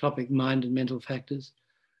on the topic, mind and mental factors.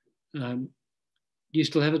 Do you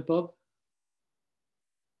still have it, Bob?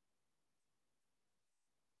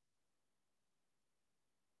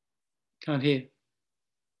 Can't hear.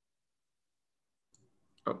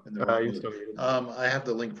 Oh, I have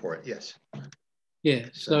the link for it, yes. Yeah,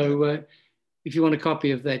 so if you want a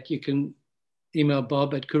copy of that, you can email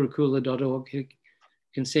Bob at kurukulla.org. He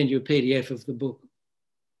can send you a PDF of the book.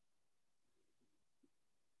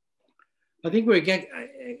 I think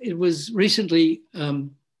it was recently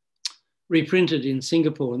reprinted in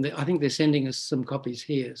Singapore, and I think they're sending us some copies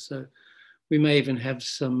here. So we may even have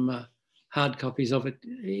some hard copies of it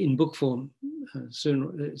in book form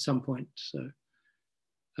soon at some point. So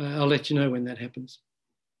I'll let you know when that happens.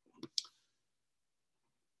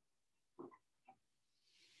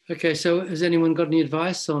 Okay, so has anyone got any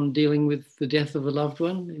advice on dealing with the death of a loved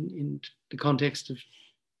one in the context of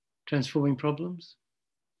transforming problems?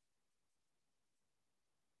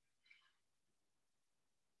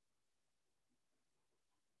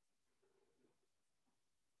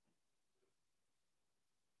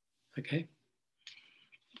 Okay.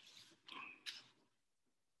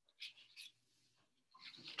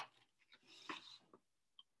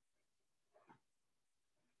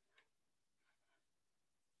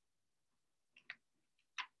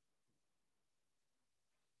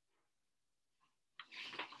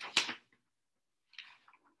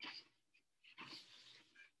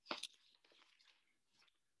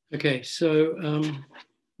 Okay, so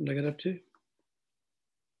what did I get up to?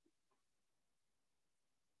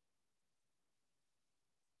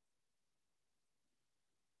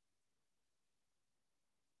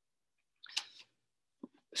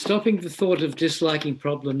 Stopping the thought of disliking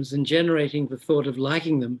problems and generating the thought of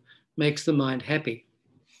liking them makes the mind happy.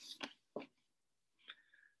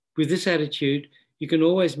 With this attitude, you can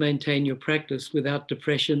always maintain your practice without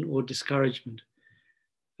depression or discouragement.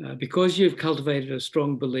 Because you've cultivated a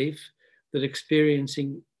strong belief that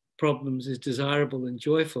experiencing problems is desirable and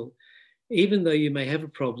joyful, even though you may have a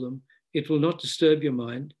problem, it will not disturb your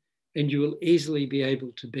mind and you will easily be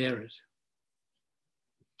able to bear it.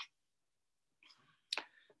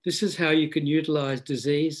 This is how you can utilize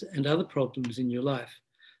disease and other problems in your life,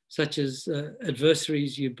 such as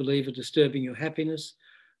adversaries you believe are disturbing your happiness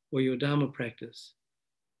or your Dharma practice.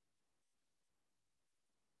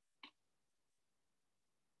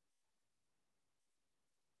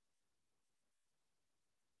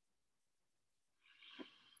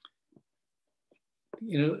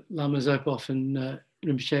 You know, Lama Zopa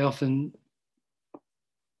Rinpoche often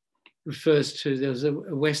refers to, there was a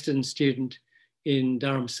Western student in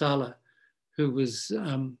Dharamsala who was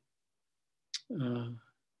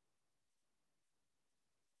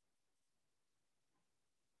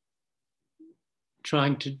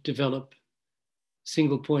trying to develop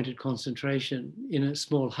single-pointed concentration in a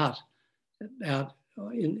small hut out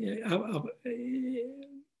in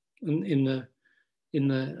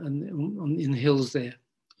the hills there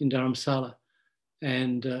in Dharamsala,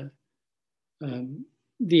 and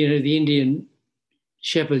the Indian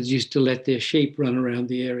shepherds used to let their sheep run around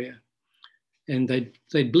the area, and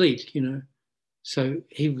they'd bleat, you know. So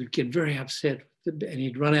he would get very upset, and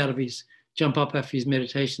he'd jump up off his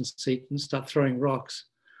meditation seat and start throwing rocks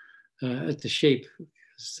at the sheep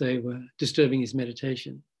because they were disturbing his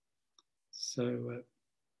meditation. So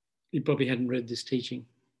he probably hadn't read this teaching.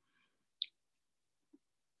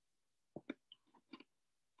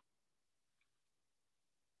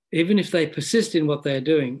 Even if they persist in what they are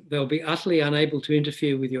doing, they'll be utterly unable to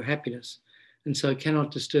interfere with your happiness and so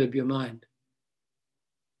cannot disturb your mind.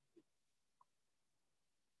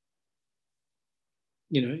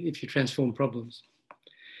 You know, if you transform problems.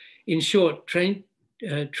 In short, train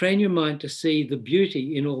your mind to see the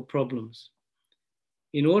beauty in all problems.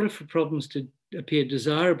 In order for problems to appear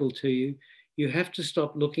desirable to you, you have to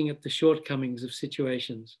stop looking at the shortcomings of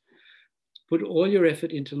situations. Put all your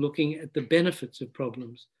effort into looking at the benefits of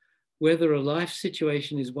problems. Whether a life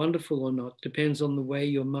situation is wonderful or not depends on the way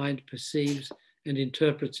your mind perceives and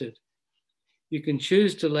interprets it. You can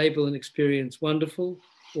choose to label an experience wonderful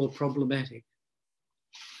or problematic.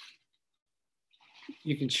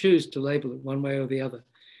 You can choose to label it one way or the other.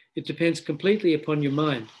 It depends completely upon your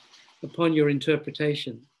mind, upon your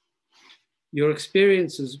interpretation. Your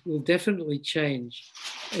experiences will definitely change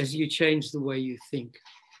as you change the way you think.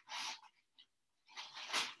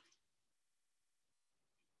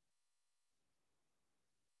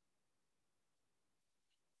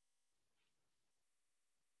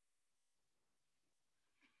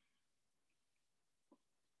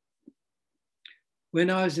 when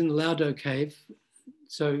I was in the Laudo cave,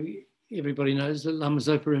 so everybody knows that Lama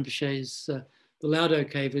Zopa Rinpoche's, the Laudo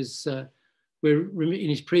cave is where in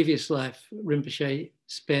his previous life, Rinpoche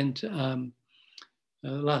spent the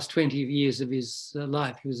last 20 years of his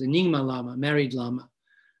life. He was a Nyingma Lama, married Lama.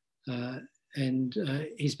 And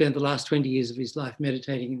he spent the last 20 years of his life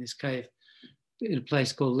meditating in this cave in a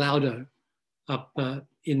place called Laudo, up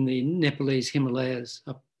in the Nepalese Himalayas,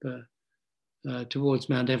 up towards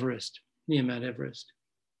Mount Everest, near Mount Everest.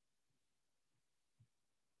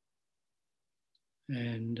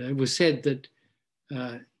 And it was said that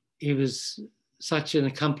he was such an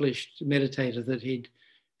accomplished meditator that he'd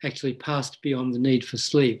actually passed beyond the need for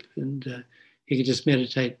sleep, and he could just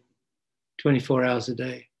meditate 24 hours a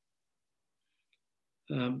day.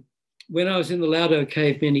 When I was in the Laudo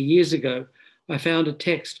cave many years ago, I found a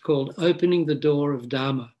text called Opening the Door of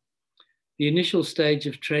Dharma, the initial stage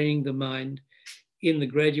of training the mind in the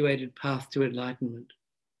graduated path to enlightenment.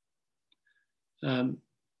 And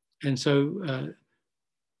so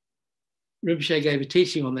Rinpoche gave a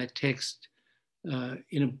teaching on that text, and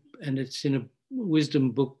it's in a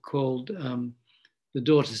wisdom book called The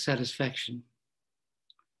Door to Satisfaction.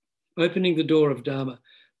 Opening the Door of Dharma.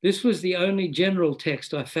 This was the only general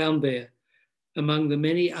text I found there among the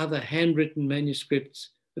many other handwritten manuscripts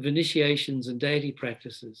of initiations and deity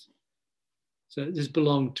practices. So this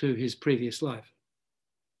belonged to his previous life.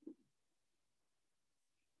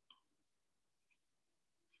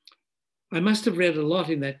 I must have read a lot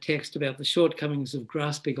in that text about the shortcomings of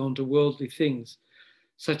grasping onto worldly things,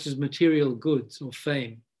 such as material goods or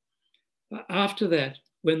fame. After that,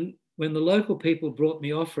 when the local people brought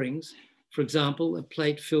me offerings, for example, a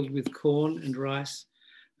plate filled with corn and rice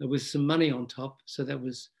with some money on top, so that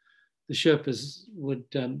was the Sherpas would,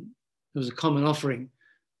 it was a common offering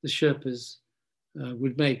the Sherpas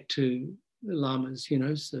would make to the lamas, you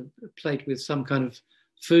know, so a plate with some kind of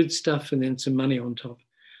food stuff and then some money on top,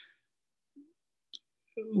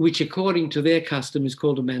 which according to their custom is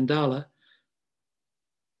called a mandala.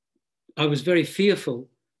 I was very fearful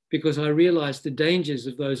because I realized the dangers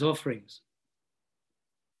of those offerings.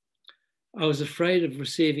 I was afraid of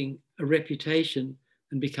receiving a reputation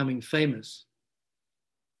and becoming famous.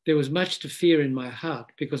 There was much to fear in my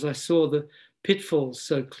heart because I saw the pitfalls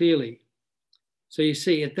so clearly. So you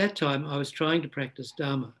see, at that time, I was trying to practice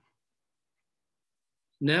Dharma.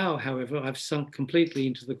 Now, however, I've sunk completely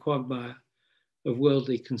into the quagmire of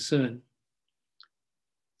worldly concern.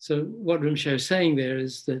 So what Rinpoche is saying there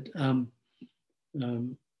is that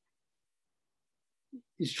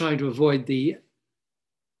he's trying to avoid the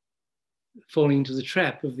falling into the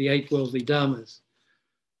trap of the 8 worldly dharmas.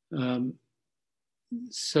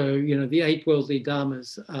 So, you know, the 8 worldly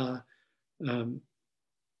dharmas are,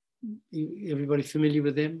 everybody familiar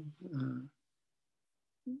with them?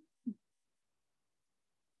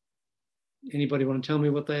 Anybody want to tell me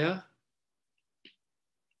what they are?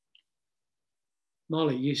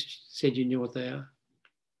 Molly, you said you knew what they are.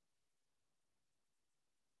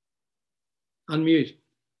 Unmute.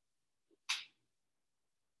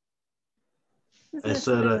 I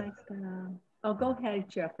said, oh, go ahead,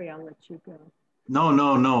 Jeffrey. I'll let you go.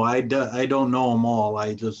 No. I don't know them all.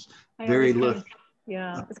 I just very little.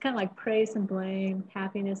 Yeah, it's kind of like praise and blame,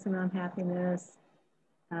 happiness and unhappiness.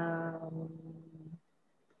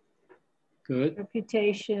 Good.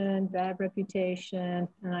 Reputation, bad reputation,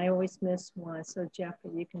 and I always miss one. So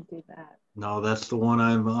Jeffrey, you can do that. No, that's the one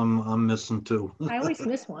I'm missing too. I always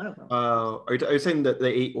miss one of them. Are you saying that the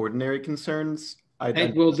 8 ordinary concerns?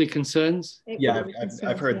 8 worldly concerns? Yeah,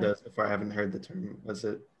 I've heard this before. I haven't heard the term. Was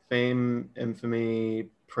it fame, infamy,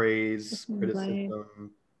 praise,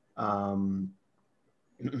 criticism,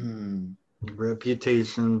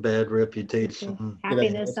 reputation, bad reputation,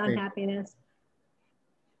 happiness, unhappiness.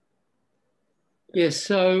 Yes,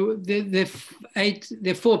 so there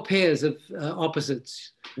are 4 pairs of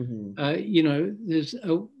opposites. You know, there's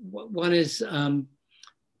one is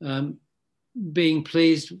being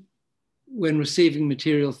pleased when receiving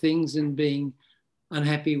material things and being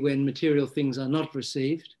unhappy when material things are not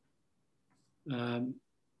received. So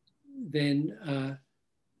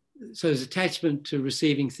there's attachment to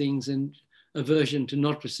receiving things and aversion to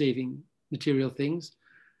not receiving material things.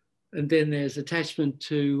 And then there's attachment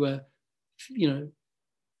to, you know,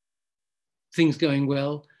 things going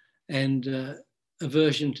well and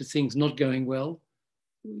aversion to things not going well,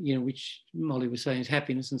 you know, which Molly was saying is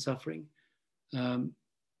happiness and suffering.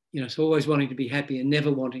 You know, so always wanting to be happy and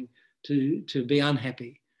never wanting to be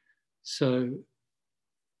unhappy. So,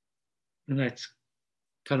 and that's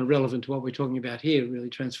kind of relevant to what we're talking about here, really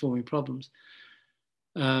transforming problems.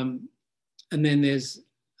 And then there's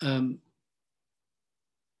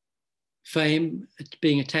fame,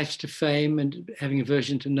 being attached to fame and having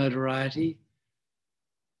aversion to notoriety.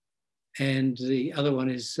 And the other one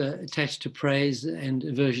is attached to praise and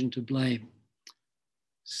aversion to blame.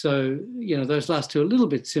 So, you know, those last two are a little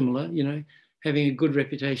bit similar, you know, having a good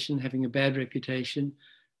reputation, having a bad reputation.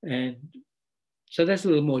 And so that's a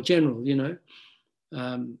little more general, you know.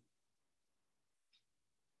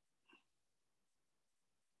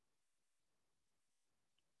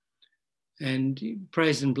 And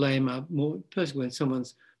praise and blame are more personal. When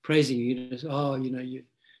someone's praising you, you know, oh, you know,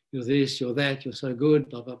 you're this, you're that, you're so good,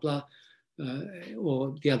 blah, blah, blah.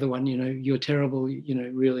 Or the other one, you know, you're terrible, you know,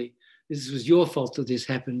 really, this was your fault that this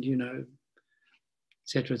happened, you know, et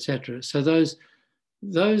cetera, et cetera. So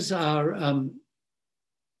those are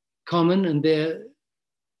common, and they're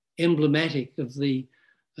emblematic of the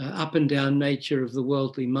up and down nature of the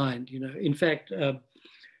worldly mind, you know. In fact,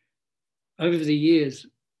 over the years,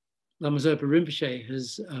 Lama Zopa Rinpoche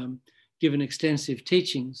has given extensive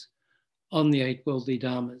teachings on the 8 worldly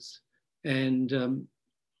dharmas. And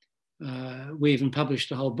we even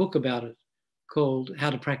published a whole book about it called How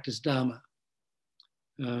to Practice Dharma.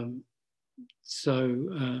 I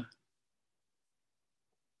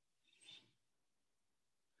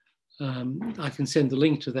can send the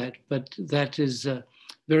link to that, but that is a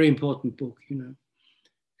very important book, you know.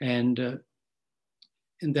 And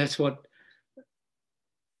that's what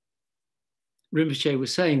Rinpoche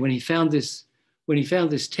was saying when he found this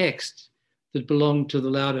text that belonged to the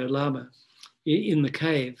Laudo Lama in the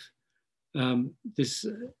cave, this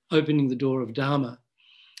opening the door of Dharma.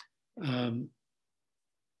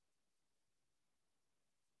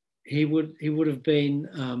 He would have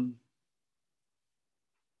been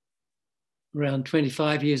around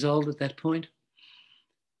 25 years old at that point.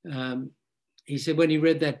 He said when he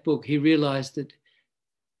read that book, he realized that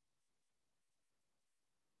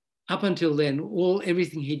up until then,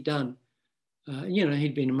 everything he'd done, you know,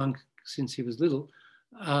 he'd been a monk since he was little.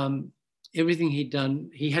 Everything he'd done,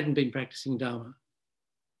 he hadn't been practicing Dharma.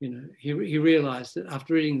 You know, he realized that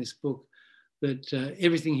after reading this book, that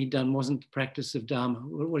everything he'd done wasn't the practice of Dharma.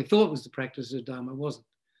 What he thought was the practice of Dharma wasn't,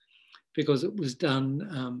 because it was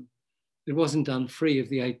done. It wasn't done free of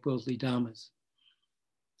the 8 worldly dharmas.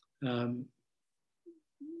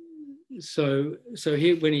 So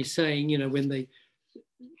here, when he's saying, you know, when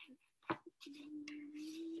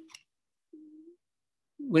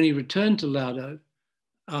he returned to Laudo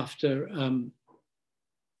after,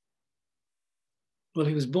 well,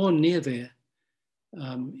 he was born near there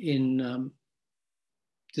in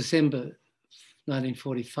December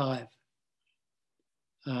 1945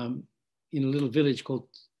 in a little village called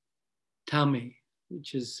Tami,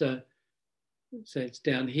 which is, so it's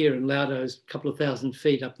down here, and Laudo is a couple of thousand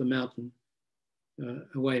feet up the mountain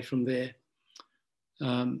away from there.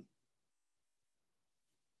 And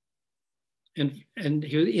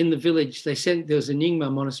he, in the village, there was a Nyingma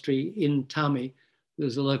monastery in Tami. There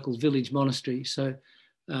was a local village monastery. So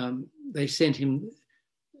they sent him,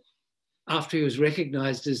 after he was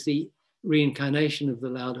recognized as the reincarnation of the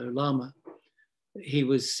Laudo Lama, he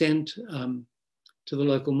was sent to the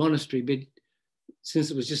local monastery. But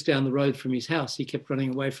since it was just down the road from his house, he kept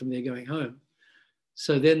running away from there going home.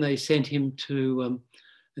 So then they sent him to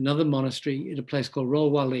another monastery in a place called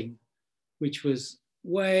Rolwaling, which was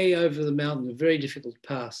way over the mountain, a very difficult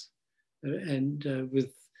pass, and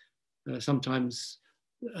with sometimes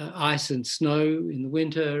ice and snow in the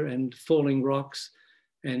winter and falling rocks,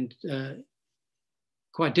 and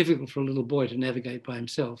quite difficult for a little boy to navigate by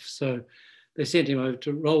himself. So they sent him over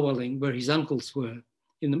to Rolwaling, where his uncles were.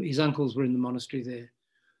 His uncles were in the monastery there.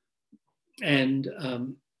 And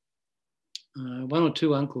one or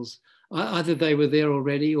two uncles, either they were there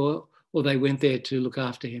already or they went there to look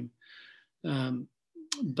after him.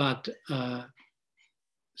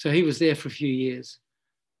 So he was there for a few years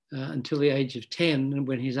until the age of 10,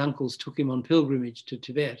 when his uncles took him on pilgrimage to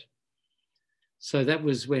Tibet. So that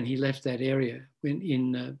was when he left that area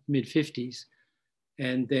in mid-50s.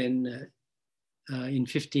 And then in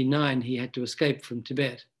 59, he had to escape from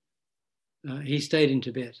Tibet. He stayed in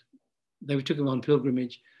Tibet. They took him on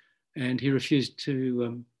pilgrimage, and he refused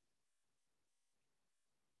to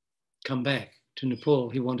come back to Nepal.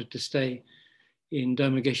 He wanted to stay in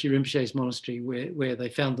Doma Geshe Rinpoche's monastery, where they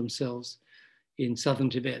found themselves in southern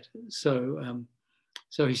Tibet. So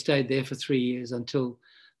he stayed there for 3 years until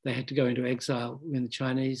they had to go into exile when the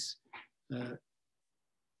Chinese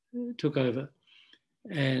took over.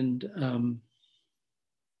 And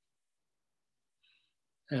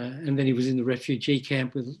then he was in the refugee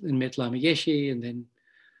camp and met Lama Geshe, and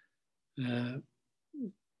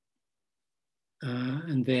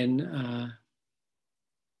then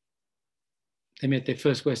they met their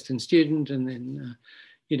first Western student, and then,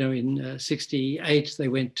 in 68, they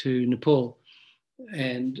went to Nepal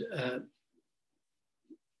and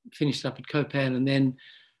finished up at Kopan. And then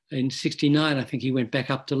in 69, I think he went back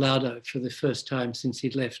up to Laudo for the first time since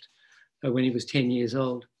he'd left when he was 10 years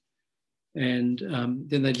old. And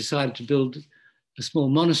then they decided to build a small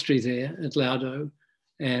monastery there at Laudo.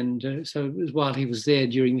 And so it was while he was there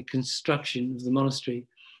during the construction of the monastery,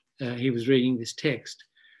 he was reading this text.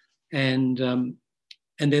 And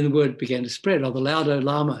then the word began to spread. Oh, the Laudo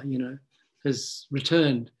Lama, has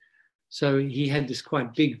returned. So he had this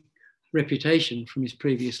quite big reputation from his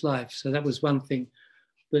previous life. So that was one thing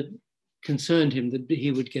that concerned him, that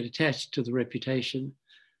he would get attached to the reputation,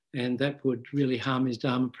 and that would really harm his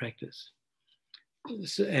Dharma practice.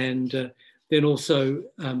 And then also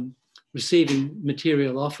receiving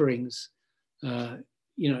material offerings,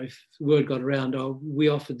 if the word got around, oh, we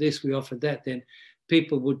offered this, we offered that, then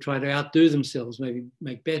people would try to outdo themselves, maybe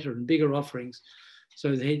make better and bigger offerings.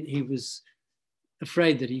 So he was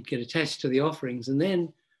afraid that he'd get attached to the offerings. And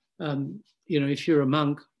then, if you're a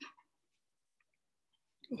monk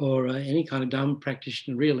or any kind of Dharma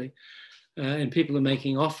practitioner really, and people are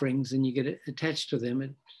making offerings and you get attached to them,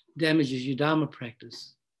 it damages your Dharma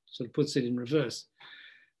practice, sort of puts it in reverse.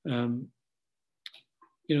 The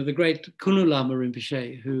great Kurukulla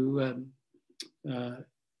Rinpoche, who,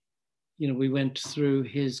 we went through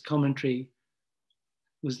his commentary,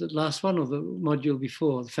 was the last one or the module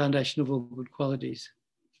before, the Foundation of All Good Qualities.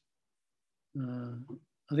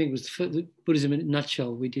 I think it was the Buddhism in a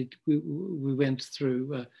nutshell. We went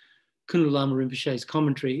through Kurukulla Rinpoche's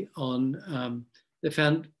commentary on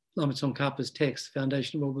Lama Tsongkhapa's text,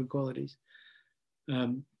 Foundation of All Good Qualities.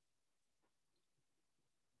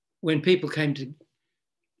 When people came to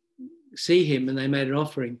see him and they made an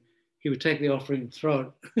offering, he would take the offering and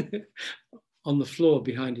throw it on the floor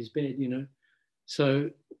behind his bed,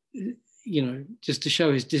 So, just to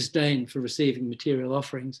show his disdain for receiving material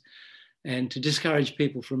offerings and to discourage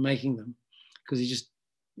people from making them, because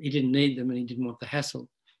he didn't need them and he didn't want the hassle.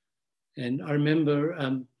 And I remember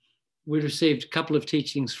we received a couple of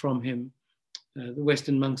teachings from him, the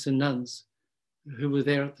Western monks and nuns who were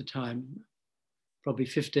there at the time, probably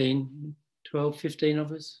 15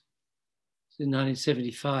 of us. In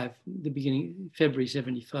 1975, the beginning, February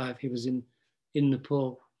 75, he was in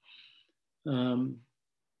Nepal.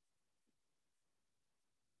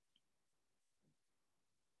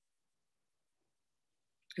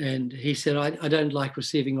 And he said, I don't like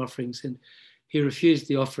receiving offerings. And he refused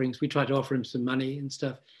the offerings. We tried to offer him some money and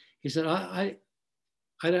stuff. He said, I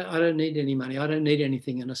don't need any money. I don't need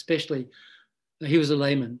anything. And especially, he was a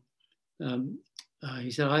layman.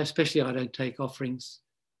 He said, I don't take offerings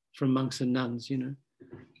from monks and nuns, and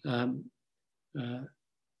I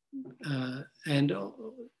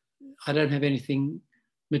don't have anything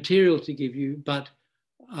material to give you, but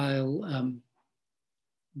I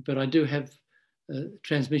do have a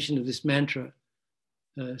transmission of this mantra.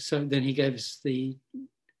 So then he gave us the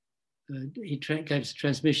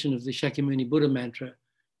transmission of the Shakyamuni Buddha mantra,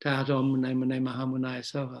 Ta'at Om Mune Mune Maha Munaya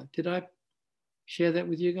Soha. Did I share that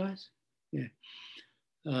with you guys? Yeah.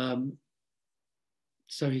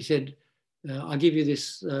 So he said, I'll give you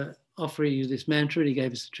this, offer you this mantra. And he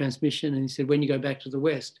gave us the transmission. And he said, when you go back to the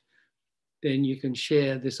West, then you can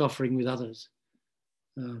share this offering with others.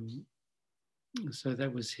 So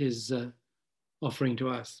that was his offering to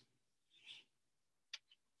us.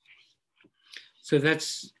 So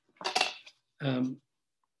that's, I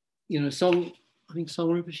think Song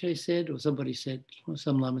Rinpoche said, or somebody said, or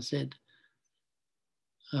some Lama said,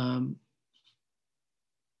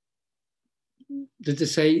 that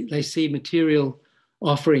they see material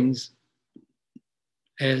offerings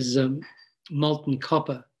as molten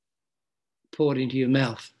copper poured into your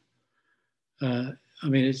mouth.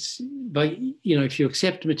 It's, but if you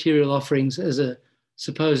accept material offerings as a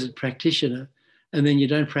supposed practitioner, and then you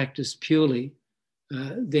don't practice purely,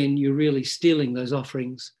 then you're really stealing those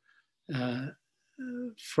offerings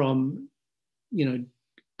from,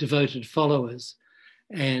 devoted followers,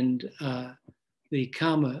 and the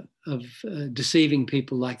karma of deceiving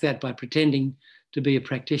people like that by pretending to be a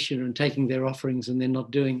practitioner and taking their offerings and then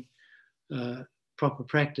not doing proper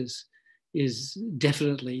practice is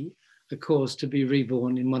definitely a cause to be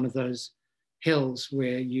reborn in one of those hells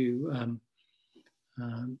where you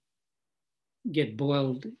get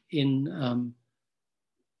boiled in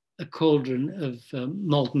a cauldron of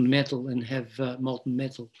molten metal and have molten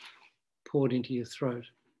metal poured into your throat.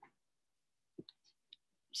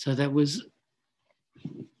 So that was,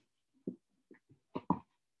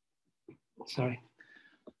 sorry,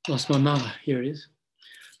 lost my mother, here it is.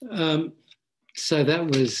 So that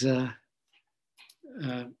was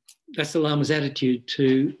that's the Lama's attitude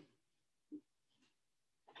to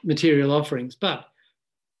material offerings. But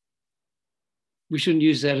we shouldn't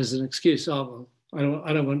use that as an excuse. Oh, well,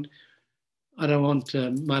 I don't want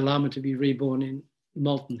my Lama to be reborn in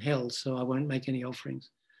molten hell, so I won't make any offerings.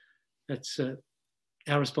 That's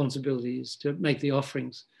our responsibility is to make the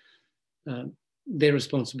offerings. Their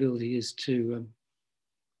responsibility is to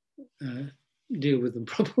deal with them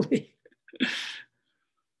properly.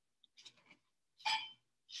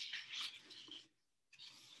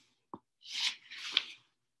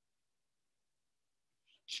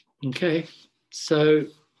 Okay, so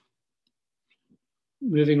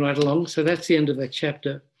moving right along. So that's the end of that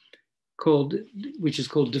chapter, which is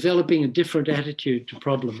called Developing a Different Attitude to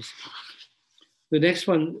Problems. The next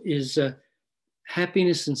one is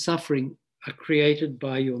happiness and suffering are created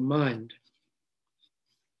by your mind.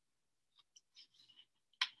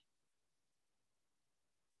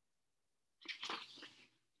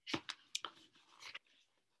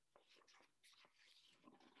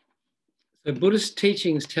 So Buddhist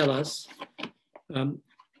teachings tell us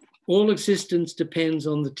all existence depends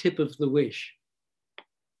on the tip of the wish.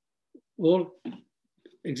 All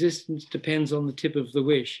existence depends on the tip of the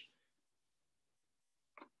wish.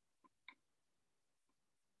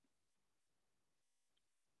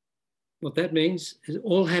 What that means is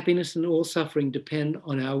all happiness and all suffering depend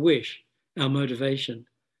on our wish, our motivation.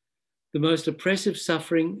 The most oppressive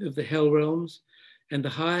suffering of the hell realms and the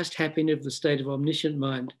highest happiness of the state of omniscient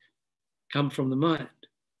mind come from the mind.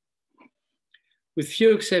 With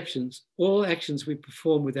few exceptions, all actions we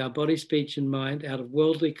perform with our body, speech, and mind out of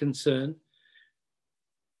worldly concern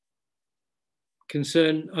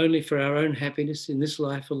only for our own happiness in this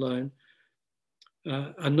life alone,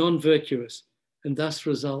 are non-virtuous and thus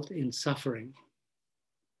result in suffering.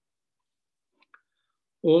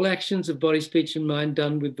 All actions of body, speech, and mind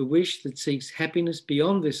done with the wish that seeks happiness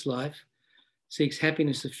beyond this life, seeks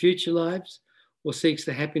happiness of future lives, or seeks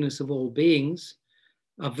the happiness of all beings,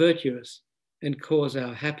 are virtuous and cause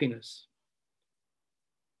our happiness.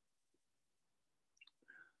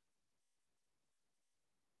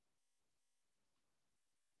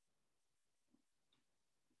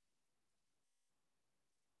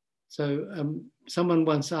 So someone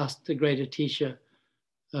once asked the greater teacher,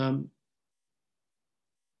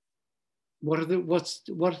 what are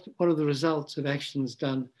the results of actions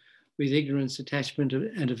done with ignorance, attachment,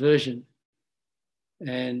 and aversion?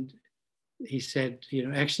 And he said,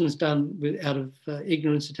 actions done out of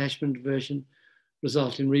ignorance, attachment, aversion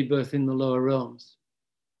result in rebirth in the lower realms.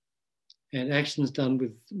 And actions done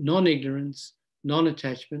with non-ignorance,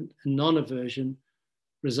 non-attachment, and non-aversion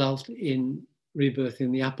result in rebirth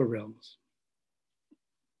in the upper realms.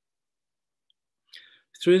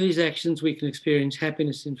 Through these actions, we can experience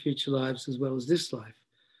happiness in future lives as well as this life.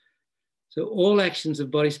 So all actions of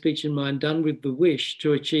body, speech, and mind done with the wish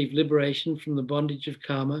to achieve liberation from the bondage of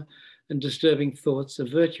karma and disturbing thoughts are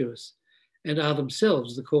virtuous and are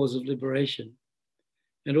themselves the cause of liberation.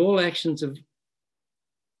 And all actions of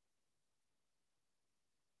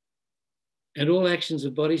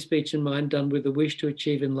body, speech, and mind done with the wish to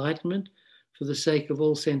achieve enlightenment for the sake of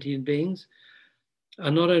all sentient beings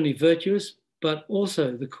are not only virtuous, but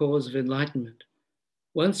also the cause of enlightenment.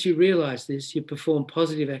 Once you realize this, you perform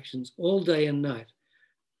positive actions all day and night.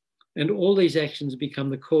 And all these actions become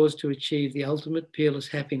the cause to achieve the ultimate peerless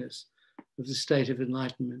happiness of the state of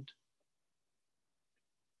enlightenment.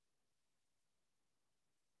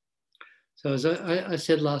 So as I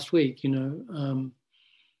said last week,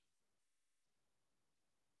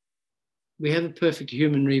 we have a perfect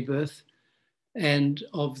human rebirth, and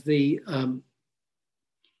of the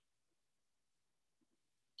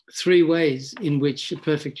 3 ways in which a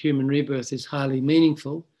perfect human rebirth is highly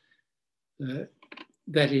meaningful,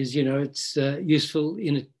 that is, it's useful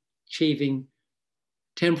in achieving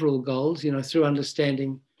temporal goals, through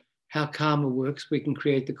understanding how karma works, we can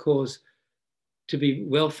create the cause to be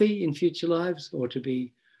wealthy in future lives, or to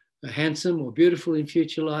be handsome or beautiful in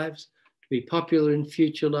future lives, to be popular in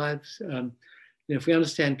future lives. If we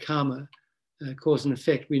understand karma, cause and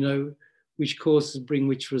effect, we know which causes bring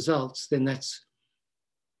which results, then that's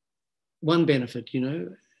one benefit.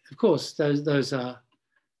 Of course, those are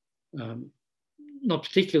not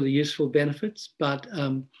particularly useful benefits, but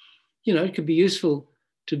it could be useful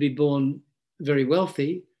to be born very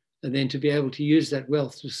wealthy and then to be able to use that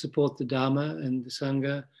wealth to support the Dharma and the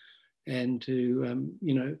Sangha, and to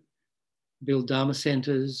build Dharma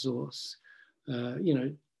centers, or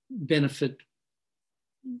benefit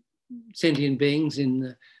sentient beings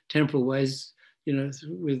in temporal ways,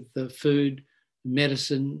 with food,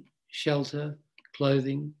 medicine, shelter,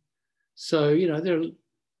 clothing. So, there are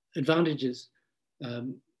advantages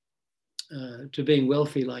to being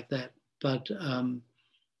wealthy like that. But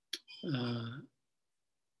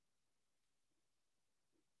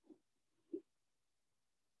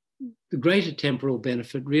the greater temporal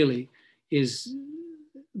benefit really is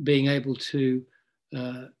being able to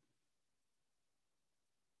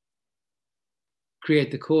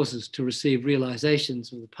create the causes to receive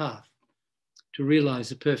realizations of the path, to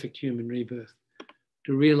realize a perfect human rebirth,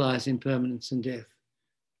 to realize impermanence and death,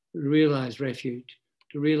 to realize refuge,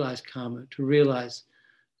 to realize karma, to realize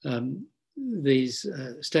these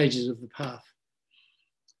stages of the path.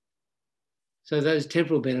 So those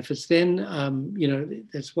temporal benefits, then,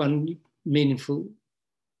 that's one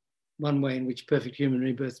way in which perfect human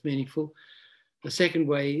rebirth is meaningful. The second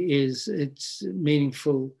way is it's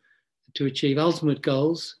meaningful to achieve ultimate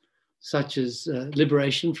goals, such as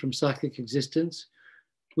liberation from cyclic existence,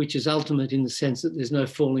 which is ultimate in the sense that there's no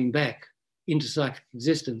falling back into cyclic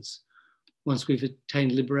existence once we've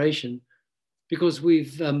attained liberation, because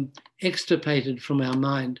we've extirpated from our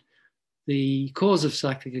mind the cause of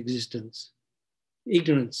cyclic existence,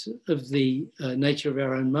 ignorance of the nature of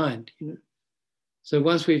our own mind. So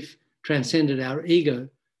once we've transcended our ego,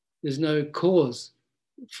 there's no cause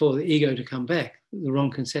for the ego to come back, the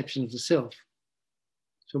wrong conception of the self.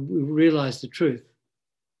 So we realize the truth.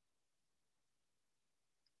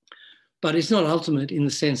 But it's not ultimate in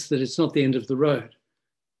the sense that it's not the end of the road.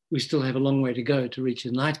 We still have a long way to go to reach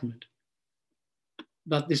enlightenment.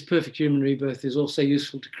 But this perfect human rebirth is also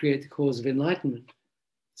useful to create the cause of enlightenment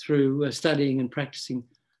through studying and practicing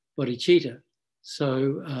bodhicitta.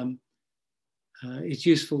 So it's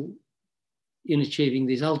useful in achieving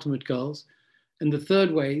these ultimate goals. And the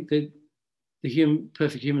third way that the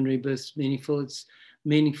perfect human rebirth is meaningful, it's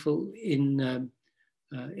meaningful in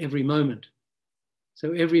every moment.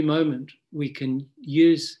 So every moment we can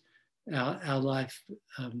use our life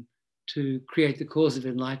to create the cause of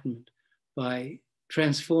enlightenment by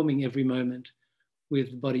transforming every moment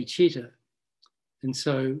with bodhicitta. And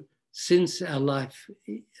so since our life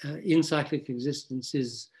in cyclic existence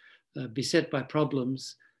is beset by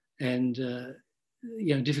problems and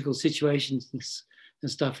difficult situations and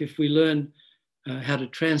stuff, if we learn how to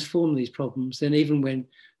transform these problems, then even when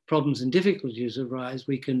problems and difficulties arise,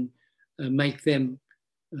 we can make them,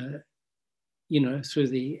 through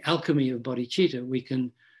the alchemy of bodhicitta, we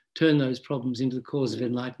can turn those problems into the cause of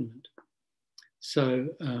enlightenment. So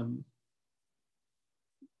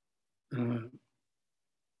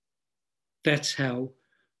that's how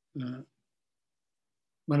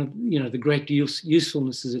one of the great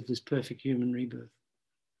usefulnesses of this perfect human rebirth.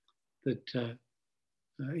 That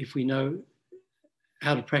if we know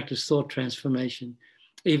how to practice thought transformation,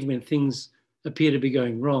 even when things appear to be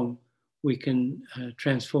going wrong, we can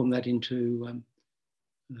transform that into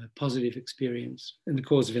positive experience and the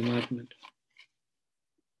cause of enlightenment.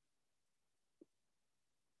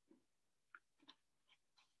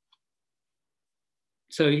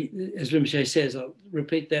 So, as Rinpoche says, I'll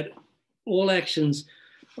repeat that, all actions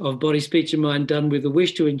of body, speech, and mind done with the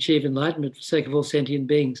wish to achieve enlightenment for the sake of all sentient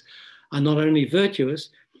beings are not only virtuous,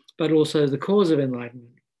 but also the cause of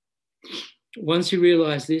enlightenment. Once you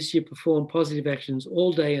realize this, you perform positive actions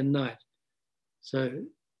all day and night. So,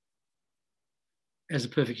 as the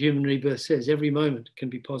perfect human rebirth says, every moment can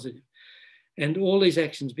be positive. And all these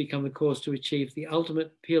actions become the cause to achieve the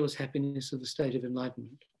ultimate peerless happiness of the state of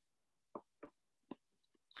enlightenment.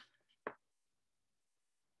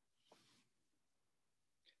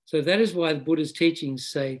 So that is why the Buddha's teachings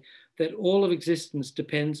say that all of existence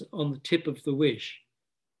depends on the tip of the wish.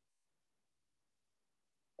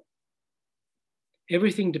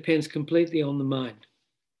 Everything depends completely on the mind.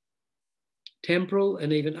 Temporal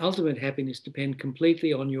and even ultimate happiness depend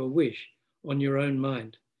completely on your wish, on your own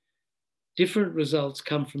mind. Different results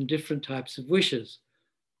come from different types of wishes.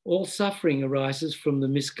 All suffering arises from the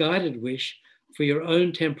misguided wish for your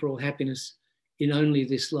own temporal happiness in only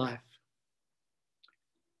this life.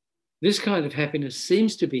 This kind of happiness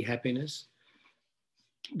seems to be happiness,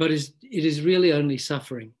 but it is really only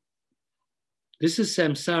suffering. This is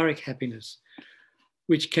samsaric happiness,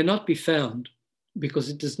 which cannot be found because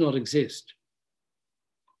it does not exist.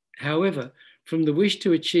 However, from the wish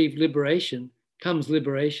to achieve liberation comes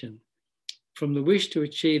liberation. From the wish to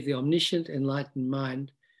achieve the omniscient enlightened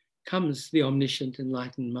mind comes the omniscient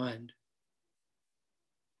enlightened mind.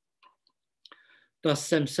 Thus,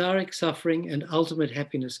 samsaric suffering and ultimate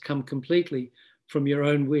happiness come completely from your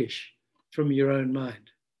own wish, from your own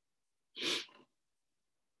mind.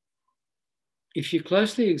 If you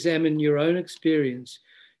closely examine your own experience,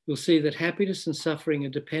 you'll see that happiness and suffering are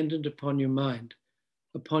dependent upon your mind,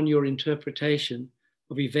 upon your interpretation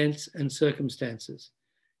of events and circumstances.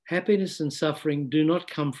 Happiness and suffering do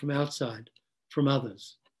not come from outside, from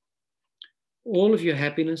others. All of your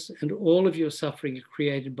happiness and all of your suffering are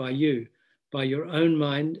created by you, by your own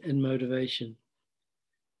mind and motivation.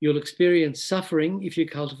 You'll experience suffering if you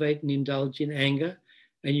cultivate and indulge in anger,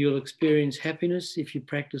 and you'll experience happiness if you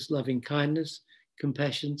practice loving kindness,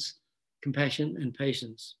 compassion, and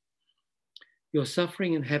patience. Your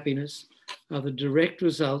suffering and happiness are the direct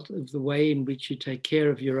result of the way in which you take care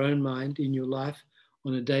of your own mind in your life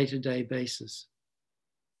on a day-to-day basis.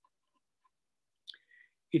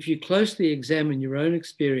 If you closely examine your own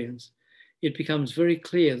experience, it becomes very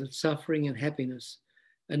clear that suffering and happiness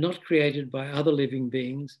are not created by other living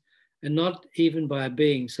beings, and not even by a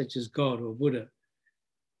being such as God or Buddha.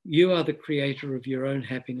 You are the creator of your own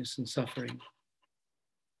happiness and suffering.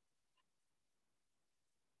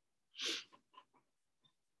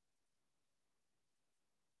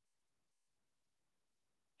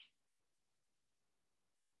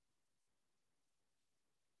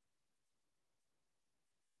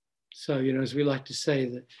 So, as we like to say,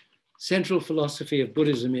 the central philosophy of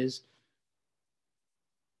Buddhism is,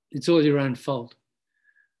 it's all your own fault.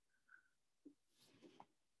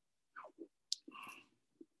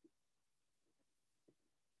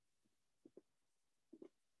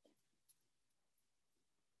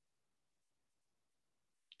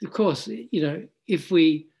 Of course, if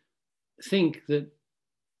we think that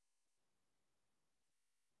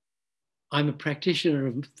I'm a practitioner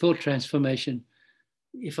of thought transformation,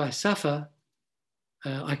 if I suffer,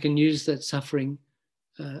 I can use that suffering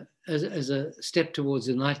as a step towards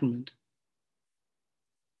enlightenment.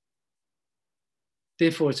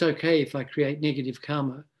 Therefore, it's okay if I create negative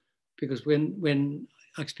karma, because when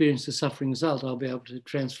I experience the suffering result, I'll be able to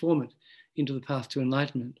transform it into the path to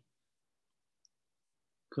enlightenment.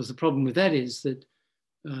 Because the problem with that is that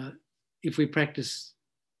if we practice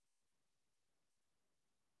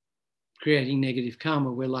creating negative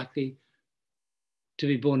karma, we're likely to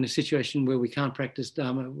be born in a situation where we can't practice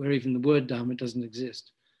Dharma, where even the word Dharma doesn't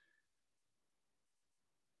exist.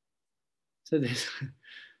 So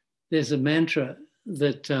there's a mantra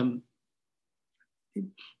that,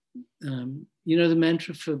 the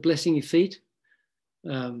mantra for blessing your feet?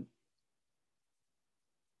 I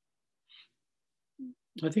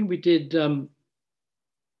think we did, in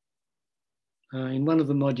one of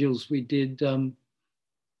the modules, we did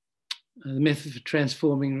the method for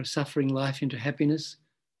transforming a suffering life into happiness,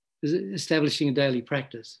 establishing a daily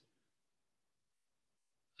practice.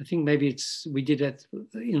 I think maybe we did that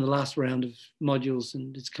in the last round of modules,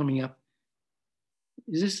 and it's coming up.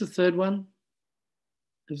 Is this the third one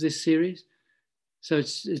of this series? So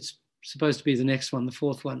it's supposed to be the next one, the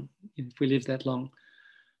fourth one, if we live that long.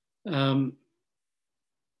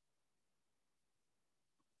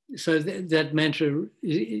 So that mantra,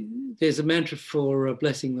 there's a mantra for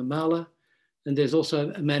blessing the mala, and there's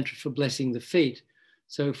also a mantra for blessing the feet.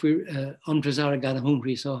 So if we, Om Trasara Gana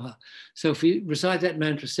Hungri Soha. So if we recite that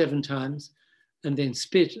mantra 7 times and then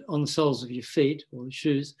spit on the soles of your feet or the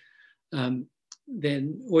shoes,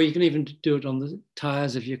 then, or you can even do it on the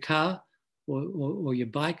tires of your car or your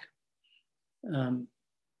bike,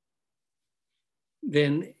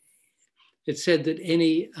 then it's said that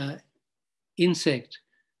any insect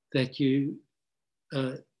that you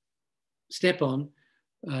step on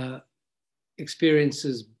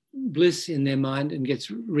experiences bliss in their mind and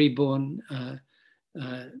gets reborn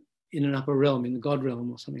in an upper realm, in the God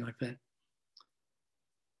realm or something like that.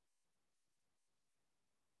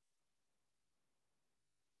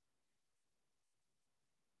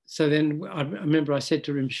 So then I remember I said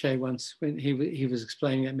to Rinpoche once when he was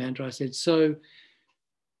explaining that mantra, I said, so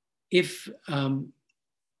if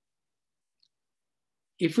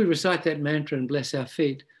we recite that mantra and bless our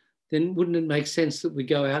feet, then wouldn't it make sense that we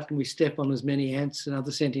go out and we step on as many ants and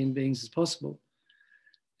other sentient beings as possible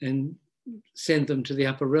and send them to the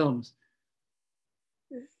upper realms?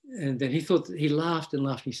 And then he laughed and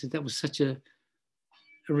laughed. He said, that was such a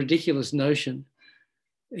ridiculous notion.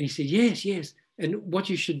 And he said, yes. And what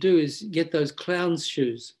you should do is get those clown's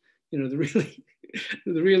shoes, the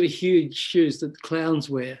really huge shoes that clowns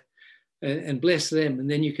wear, and bless them. And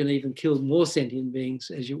then you can even kill more sentient beings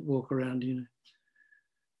as you walk around,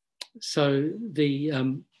 So the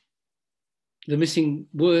missing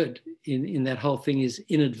word in that whole thing is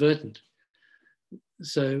inadvertent.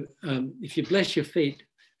 So if you bless your feet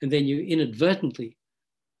and then you inadvertently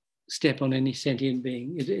step on any sentient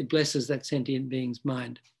being, it blesses that sentient being's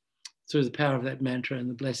mind through the power of that mantra and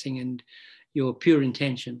the blessing and your pure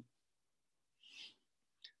intention.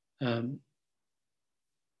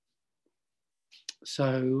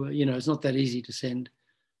 So, it's not that easy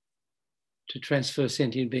to transfer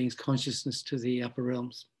sentient beings' consciousness to the upper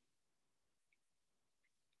realms.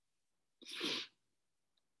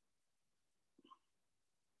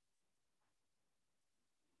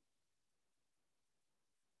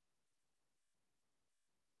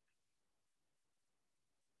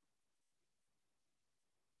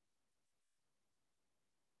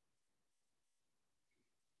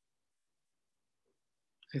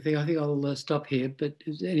 I think I'll stop here, but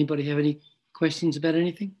does anybody have any questions about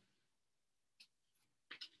anything?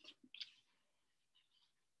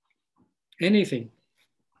 Anything?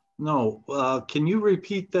 No. Can you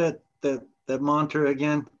repeat that mantra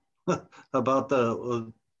again about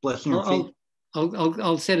the blessing your feet?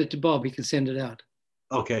 I'll send it to Bob. He can send it out.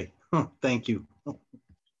 Okay. Thank you.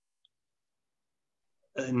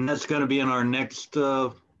 And that's going to be in our next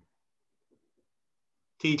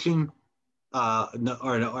teaching,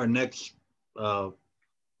 our next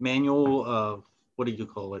manual. What do you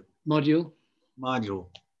call it? Module. Module.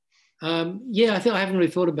 Yeah, I haven't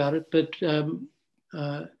really thought about it, but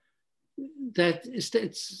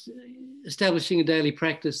it's establishing a daily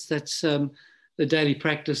practice. That's the daily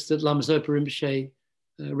practice that Lama Zopa Rinpoche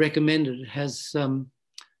recommended. It has a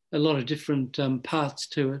lot of different parts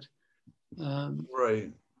to it.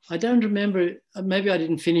 Right. I don't remember. Maybe I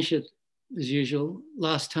didn't finish it as usual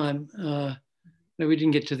last time. No, we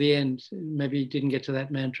didn't get to the end. Maybe didn't get to that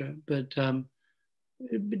mantra. But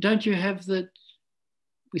don't you have that?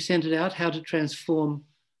 We sent it out. How to transform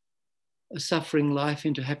a suffering life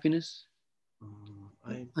into happiness.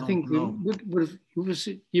 I think know. You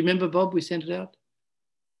remember, Bob? We sent it out.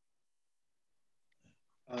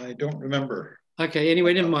 I don't remember. Okay.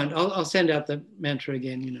 Anyway, never mind. I'll send out the mantra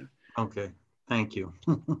again. You know. Okay. Thank you.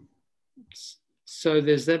 So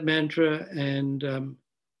there's that mantra, and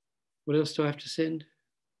what else do I have to send?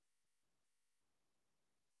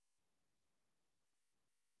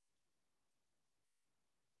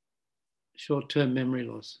 Short-term memory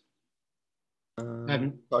loss. I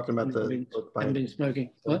haven't talking about the book by. Haven't been smoking.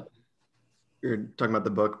 What? You're talking about the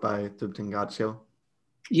book by Thubten Gyatso?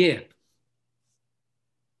 Yeah.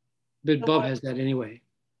 But Bob has that anyway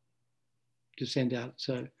to send out.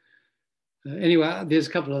 So anyway, there's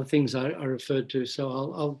a couple of things I referred to.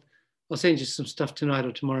 So I'll send you some stuff tonight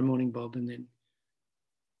or tomorrow morning, Bob, and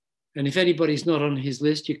if anybody's not on his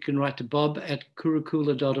list, you can write to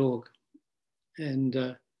bob@kurukulla.org,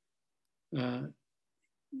 and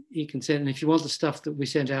he can send. And if you want the stuff that we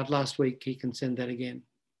sent out last week, he can send that again.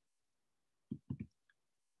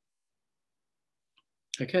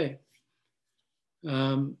 Okay.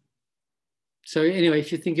 So anyway,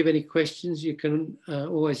 if you think of any questions, you can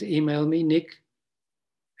always email me,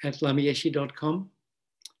 nick@lamayeshi.com.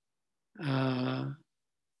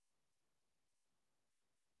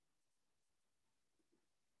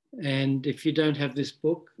 And if you don't have this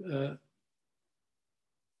book, I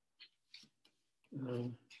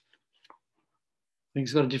think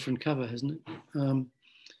it's got a different cover, hasn't it?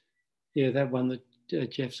 Yeah, that one that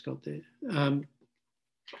Jeff's got there.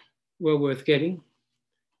 Well worth getting.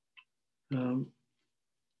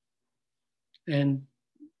 And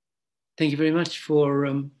thank you very much for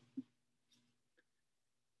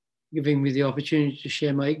giving me the opportunity to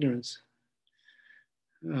share my ignorance.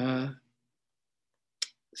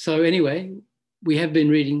 So anyway, we have been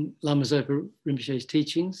reading Lama Zopa Rinpoche's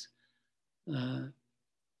teachings,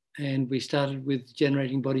 and we started with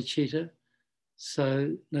generating bodhicitta.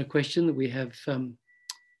 So no question that we have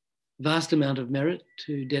vast amount of merit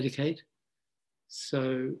to dedicate.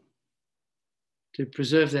 So to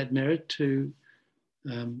preserve that merit, to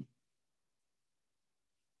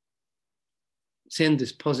send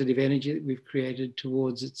this positive energy that we've created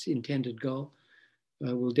towards its intended goal,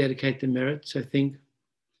 we'll dedicate the merit. So think,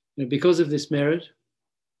 because of this merit,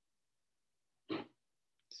 so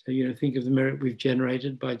think of the merit we've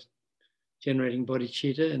generated by generating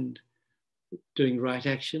bodhicitta and doing right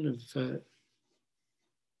action of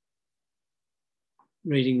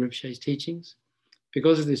reading Rinpoche's teachings.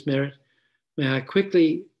 Because of this merit, may I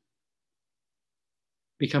quickly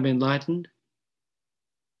become enlightened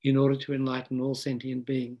in order to enlighten all sentient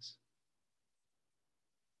beings.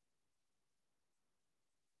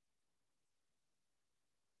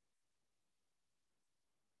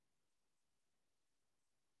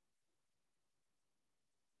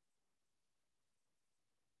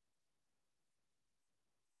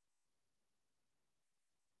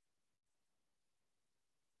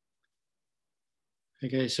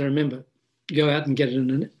 Okay, so remember, go out and get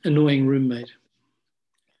an annoying roommate.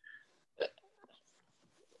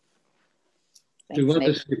 We want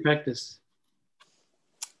this to practice.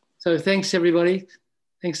 So thanks, everybody.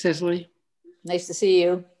 Thanks, Cecily. Nice to see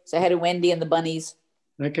you. Say hi to Wendy and the bunnies.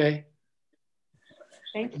 Okay.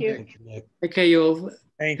 Thank you. Okay, you all.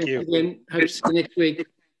 Thank you. Again. Hope to see you next week.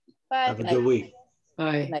 Bye. Have a good week.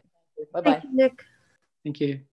 Bye. Bye-bye. Nick. Thank you.